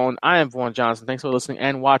Nick Picone, I am Vaughn Johnson. Thanks for listening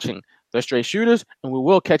and watching The Straight Shooters, and we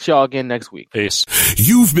will catch y'all again next week. Peace.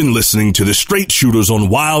 You've been listening to The Straight Shooters on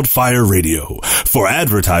Wildfire Radio. For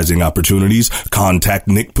advertising opportunities, contact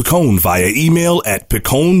Nick Picone via email at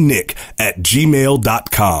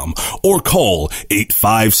piconenick@gmail.com or call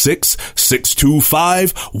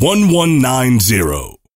 856-625-1190.